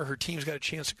Famer. Her team's got a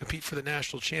chance to compete for the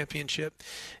national championship.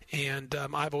 And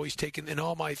I've always taken, in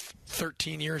all my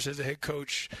 13 years as a head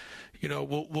coach, we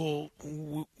want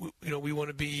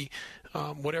to be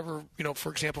whatever,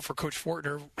 for example, for Coach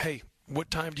Fortner, hey, what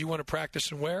time do you want to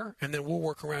practice and where? And then we'll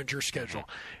work around your schedule.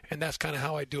 And that's kind of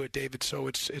how I do it, David. So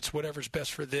it's whatever's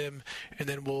best for them, and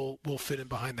then we'll fit in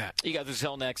behind that. You got the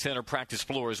Zelnak Center practice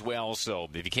floor as well. So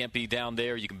if you can't be down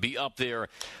there, you can be up there.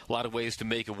 A lot of ways to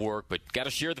make it work, but got to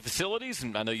share the facilities,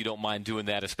 and I know you don't mind doing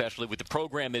that, especially with the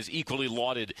program as equally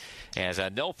lauded as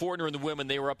Nell Fortner and the women.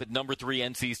 They were up at number 3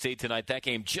 NC State tonight. That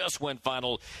game just went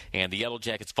final, and the Yellow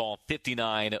Jackets fall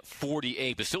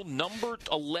 59-48, but still number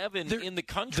 11 in the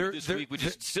country this week. week, which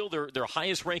is still their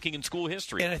highest ranking in school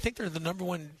history. And I think they're the number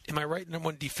one, am I right, number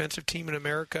one defensive team in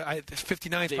America?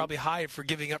 59 is probably high for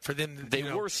giving up for them. They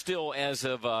were still as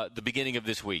of the beginning of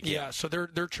this week. Yeah, so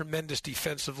they're tremendous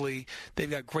defensively. They've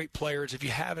got great players. If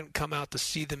you haven't come out to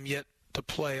see them yet to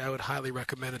play, I would highly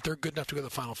recommend it. They're good enough to go to the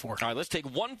Final Four. All right, let's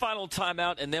take one final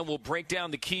timeout, and then we'll break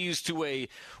down the keys to a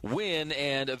win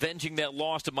and avenging that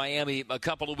loss to Miami a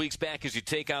couple of weeks back as you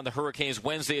take on the Hurricanes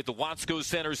Wednesday at the Watsco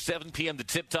Center, 7 p.m. the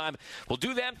tip time. We'll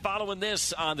do that following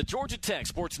this on the Georgia Tech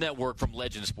Sports Network from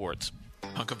Legend Sports.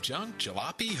 Hunk of junk,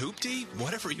 jalopy, hoopty,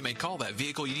 whatever you may call that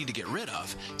vehicle you need to get rid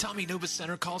of, Tommy Nobis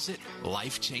Center calls it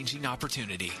life-changing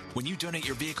opportunity. When you donate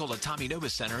your vehicle to Tommy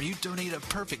Nobis Center, you donate a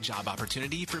perfect job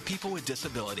opportunity for people with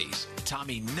disabilities.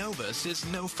 Tommy Nobis is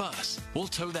no fuss. We'll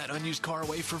tow that unused car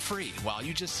away for free while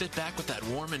you just sit back with that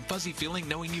warm and fuzzy feeling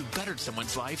knowing you bettered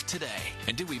someone's life today.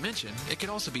 And did we mention, it could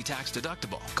also be tax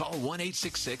deductible. Call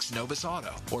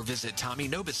 1-866-NOBIS-AUTO or visit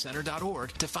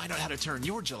TommyNobisCenter.org to find out how to turn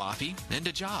your jalopy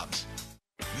into jobs.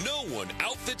 No one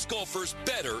outfits golfers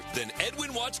better than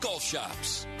Edwin Watts Golf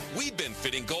Shops. We've been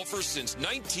fitting golfers since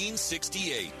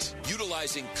 1968.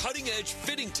 Utilizing cutting-edge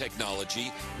fitting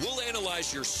technology, we'll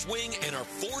analyze your swing and our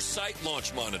Foresight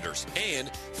launch monitors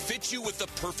and fit you with the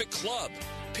perfect club,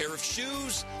 pair of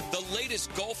shoes, the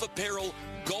latest golf apparel,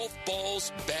 golf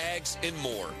balls, bags, and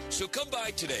more. So come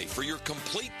by today for your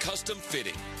complete custom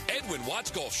fitting. Edwin Watts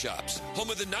Golf Shops,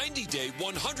 home of the 90-day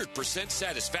 100%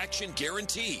 satisfaction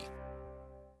guarantee.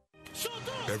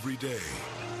 Every day,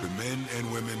 the men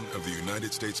and women of the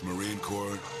United States Marine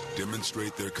Corps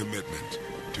demonstrate their commitment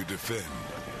to defend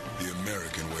the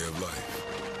American way of life.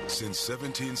 Since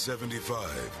 1775,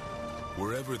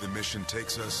 wherever the mission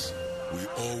takes us, we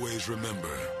always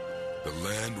remember the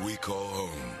land we call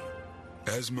home.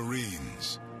 As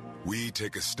Marines, we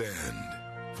take a stand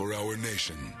for our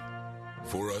nation,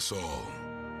 for us all.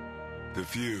 The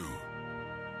few,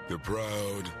 the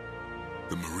proud,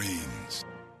 the Marines.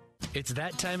 It's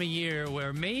that time of year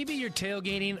where maybe you're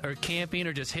tailgating or camping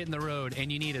or just hitting the road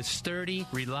and you need a sturdy,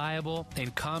 reliable,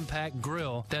 and compact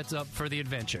grill that's up for the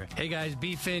adventure. Hey guys,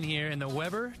 B. Finn here, and the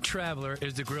Weber Traveler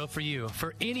is the grill for you.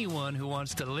 For anyone who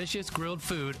wants delicious grilled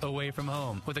food away from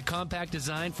home. With a compact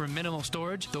design for minimal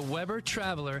storage, the Weber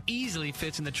Traveler easily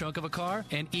fits in the trunk of a car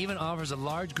and even offers a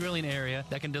large grilling area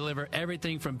that can deliver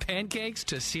everything from pancakes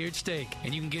to seared steak.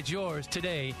 And you can get yours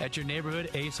today at your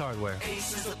neighborhood Ace Hardware.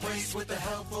 Ace is the place with the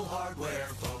helpful hardware,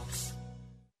 folks.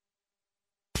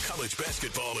 College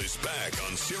basketball is back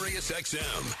on Sirius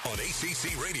XM. On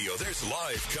ACC Radio, there's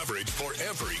live coverage for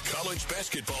every college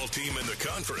basketball team in the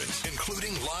conference,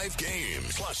 including live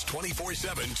games, plus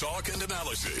 24/7 talk and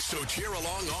analysis. So cheer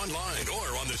along online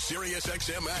or on the Sirius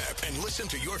XM app and listen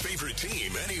to your favorite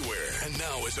team anywhere. And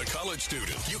now, as a college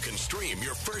student, you can stream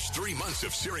your first 3 months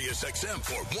of Sirius XM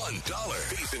for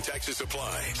 $1. Fees and taxes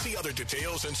apply. See other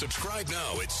details and subscribe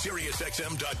now at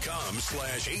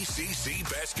SiriusXM.com/ACC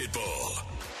basketball.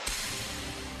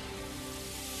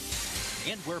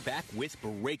 And we're back with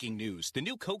breaking news. The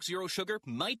new Coke Zero Sugar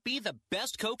might be the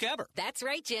best Coke ever. That's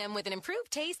right, Jim. With an improved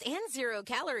taste and 0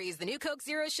 calories, the new Coke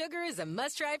Zero Sugar is a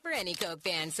must-try for any Coke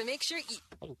fan. So make sure you...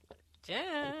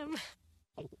 Jim.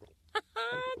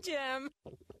 Jim.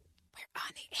 We're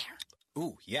on the air.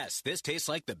 Ooh, yes, this tastes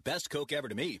like the best Coke ever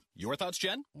to me. Your thoughts,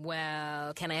 Jen?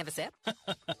 Well, can I have a sip?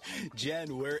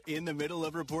 Jen, we're in the middle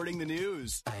of reporting the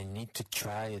news. I need to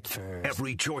try it first.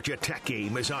 Every Georgia Tech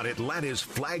game is on Atlanta's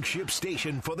flagship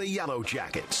station for the Yellow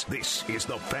Jackets. This is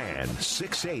The Fan,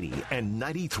 680 and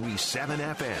 93.7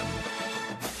 FM.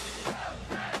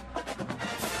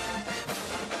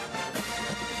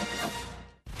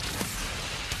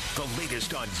 The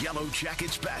latest on Yellow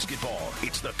Jackets basketball.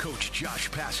 It's the Coach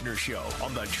Josh Pastner Show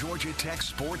on the Georgia Tech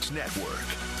Sports Network.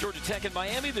 Georgia Tech and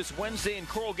Miami this Wednesday in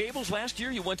Coral Gables. Last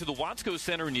year, you went to the Watsco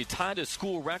Center and you tied a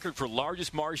school record for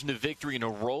largest margin of victory in a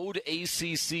road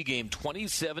ACC game.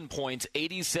 27 points,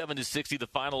 87-60, the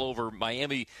final over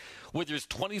Miami. Whether it's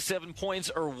 27 points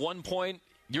or 1 point,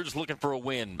 you're just looking for a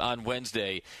win on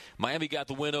Wednesday. Miami got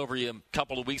the win over you a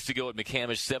couple of weeks ago at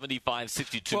McCamish,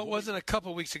 75-62. Well, it wasn't a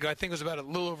couple of weeks ago. I think it was about a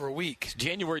little over a week.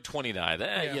 January 29th.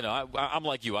 Yeah. You know, I'm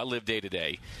like you. I live day to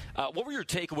day. What were your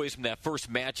takeaways from that first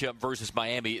matchup versus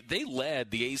Miami? They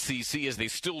led the ACC, as they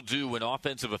still do, in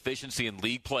offensive efficiency and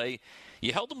league play.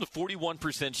 You held them to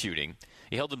 41% shooting.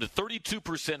 You held them to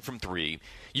 32% from three.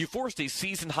 You forced a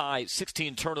season-high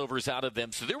 16 turnovers out of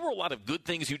them. So there were a lot of good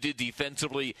things you did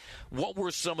defensively. What were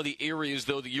some of the areas,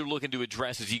 though, that you're looking to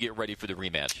address as you get ready for the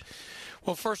rematch?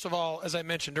 Well, first of all, as I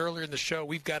mentioned earlier in the show,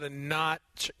 we've got to not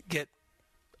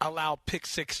allow pick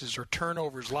sixes or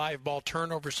turnovers, live ball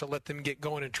turnovers, to let them get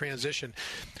going in transition.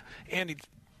 Andy,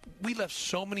 we left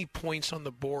so many points on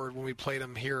the board when we played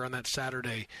them here on that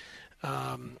Saturday.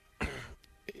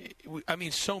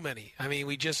 So many.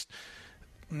 We just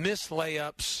missed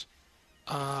layups,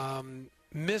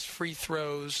 missed free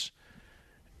throws,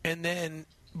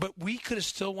 but we could have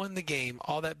still won the game.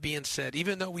 All that being said,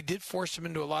 even though we did force them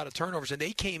into a lot of turnovers, and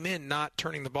they came in not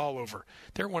turning the ball over.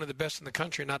 They're one of the best in the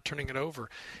country not turning it over.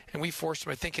 And we forced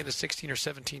them, I think, into 16 or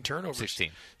 17 turnovers.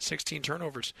 16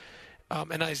 turnovers.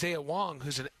 And Isaiah Wong,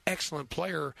 who's an excellent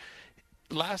player,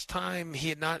 last time he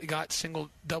had not got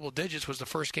double digits was the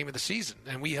first game of the season,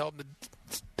 and we held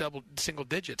the single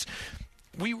digits.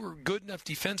 We were good enough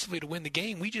defensively to win the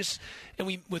game.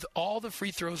 With all the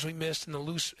free throws we missed and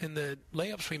the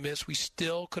layups we missed, we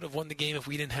still could have won the game if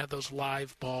we didn't have those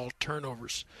live ball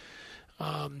turnovers.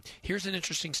 Here's an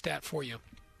interesting stat for you.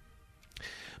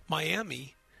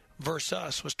 Miami versus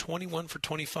us was 21 for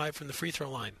 25 from the free throw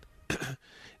line.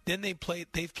 Then they've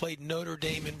played Notre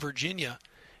Dame and Virginia,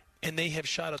 and they have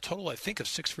shot a total, I think, of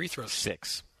 6 free throws.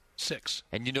 Six.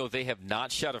 And they have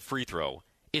not shot a free throw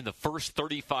in the first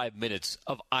 35 minutes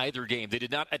of either game. They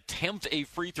did not attempt a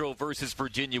free throw versus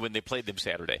Virginia when they played them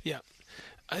Saturday. Yeah.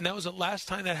 And that was the last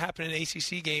time that happened in an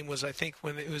ACC game was, I think,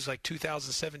 when it was like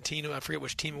 2017. I forget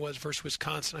which team it was versus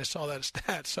Wisconsin. I saw that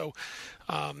stat. So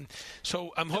I'm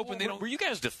hoping they don't. Were you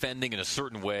guys defending in a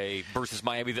certain way versus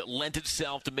Miami that lent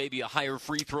itself to maybe a higher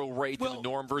free throw rate than the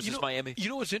norm versus Miami? You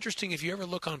know what's interesting? If you ever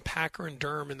look on Packer and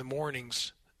Durham in the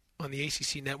mornings on the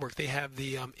ACC network, they have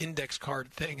the index card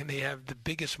thing, and they have the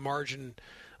biggest margin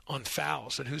on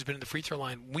fouls and who's been in the free throw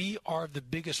line. We are the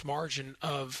biggest margin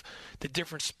of the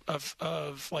difference of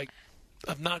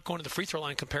not going to the free throw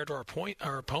line compared to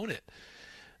our opponent.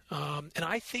 And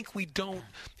I think we don't.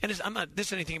 And I'm not this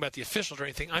is anything about the officials or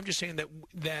anything. I'm just saying that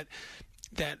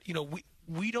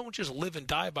we don't just live and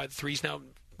die by the threes. Now,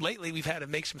 lately we've had to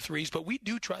make some threes, but we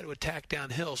do try to attack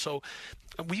downhill. So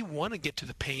we want to get to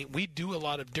the paint. We do a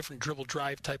lot of different dribble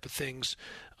drive type of things.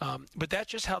 But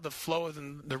that's just how the flow of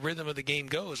the rhythm of the game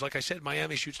goes. Like I said,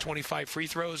 Miami shoots 25 free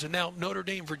throws, and now Notre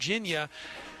Dame, Virginia,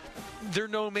 they're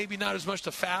maybe not as much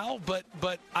to foul, but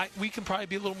we can probably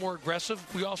be a little more aggressive.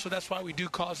 That's why we do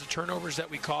cause the turnovers that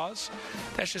we cause.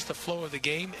 That's just the flow of the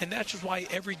game, and that's just why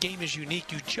every game is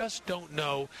unique. You just don't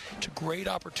know. It's a great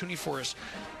opportunity for us.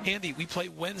 Andy, we play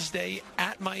Wednesday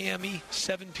at Miami,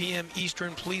 7 p.m.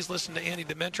 Eastern. Please listen to Andy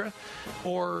Demetra.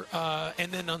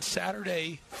 And then on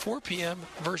Saturday, 4 p.m.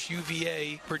 versus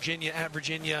UVA, Virginia at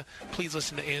Virginia. Please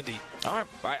listen to Andy. All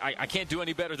right. I can't do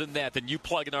any better than that, than you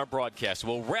plug in our broadcast.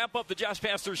 We'll wrap up the Josh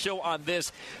Pastner Show on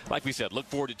this. Like we said, look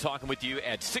forward to talking with you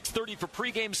at 6:30 for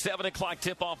pregame, 7 o'clock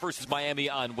tip-off versus Miami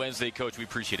on Wednesday. Coach, we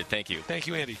appreciate it. Thank you. Thank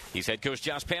you, Andy. He's head coach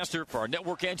Josh Pastner. For our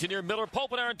network engineer, Miller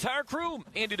Pope, and our entire crew,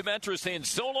 Andy Demetra saying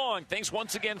so long. Thanks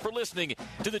once again for listening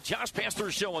to the Josh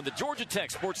Pastner Show on the Georgia Tech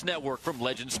Sports Network from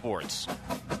Legend Sports.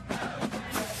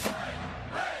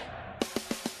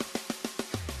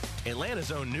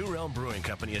 Atlanta's own New Realm Brewing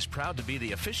Company is proud to be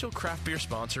the official craft beer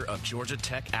sponsor of Georgia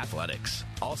Tech Athletics.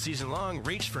 All season long,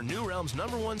 reach for New Realm's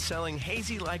 #1 selling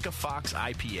Hazy Like a Fox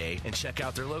IPA and check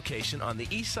out their location on the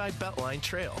Eastside Beltline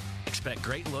Trail. Expect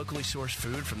great locally sourced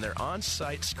food from their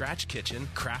on-site scratch kitchen,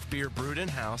 craft beer brewed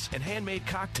in-house, and handmade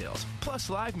cocktails,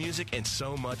 plus live music and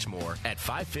so much more at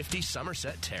 550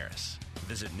 Somerset Terrace.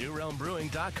 Visit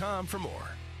NewRealmBrewing.com for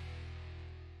more.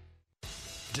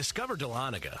 Discover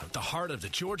Dahlonega, the heart of the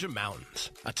Georgia mountains.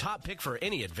 A top pick for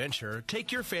any adventurer,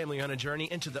 take your family on a journey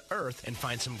into the earth and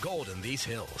find some gold in these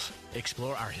hills.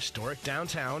 Explore our historic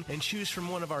downtown and choose from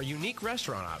one of our unique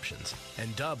restaurant options.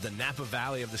 And dubbed the Napa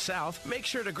Valley of the South, make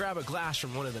sure to grab a glass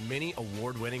from one of the many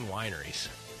award-winning wineries.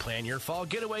 Plan your fall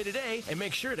getaway today and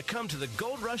make sure to come to the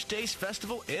Gold Rush Days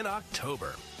Festival in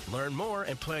October. Learn more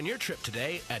and plan your trip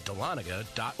today at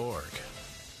Dahlonega.org.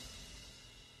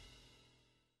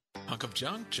 Hunk of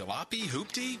junk, jalopy,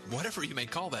 hoopty, whatever you may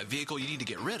call that vehicle you need to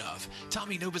get rid of,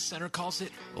 Tommy Nobis Center calls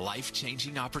it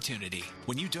life-changing opportunity.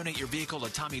 When you donate your vehicle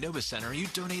to Tommy Nobis Center, you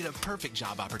donate a perfect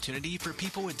job opportunity for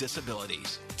people with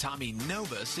disabilities. Tommy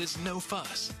Nobis is no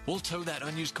fuss. We'll tow that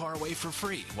unused car away for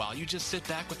free while you just sit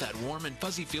back with that warm and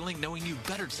fuzzy feeling knowing you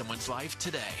bettered someone's life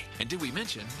today. And did we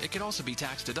mention, it can also be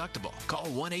tax deductible. Call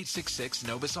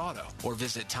 1-866-NOBIS-AUTO or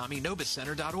visit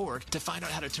TommyNobisCenter.org to find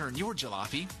out how to turn your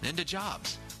jalopy into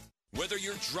jobs. Whether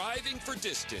you're driving for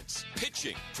distance,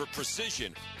 pitching for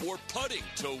precision, or putting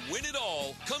to win it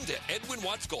all, come to Edwin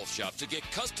Watts Golf Shop to get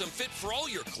custom fit for all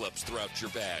your clubs throughout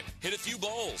your bag. Hit a few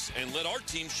balls and let our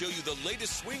team show you the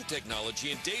latest swing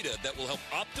technology and data that will help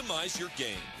optimize your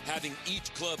game. Having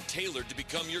each club tailored to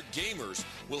become your gamers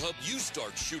will help you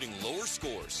start shooting lower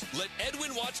scores. Let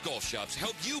Edwin Watts Golf Shops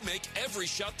help you make every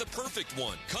shot the perfect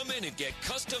one. Come in and get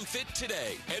custom fit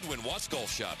today. Edwin Watts Golf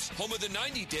Shops, home of the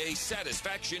 90-day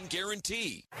satisfaction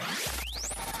guarantee.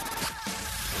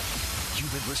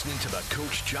 You've been listening to the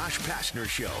Coach Josh Pastner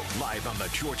Show, live on the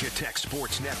Georgia Tech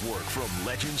Sports Network from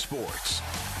Legend Sports.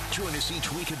 Join us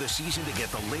each week of the season to get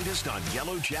the latest on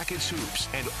Yellow Jackets hoops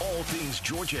and all things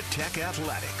Georgia Tech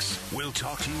athletics. We'll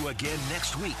talk to you again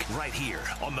next week right here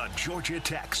on the Georgia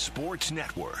Tech Sports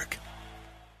Network.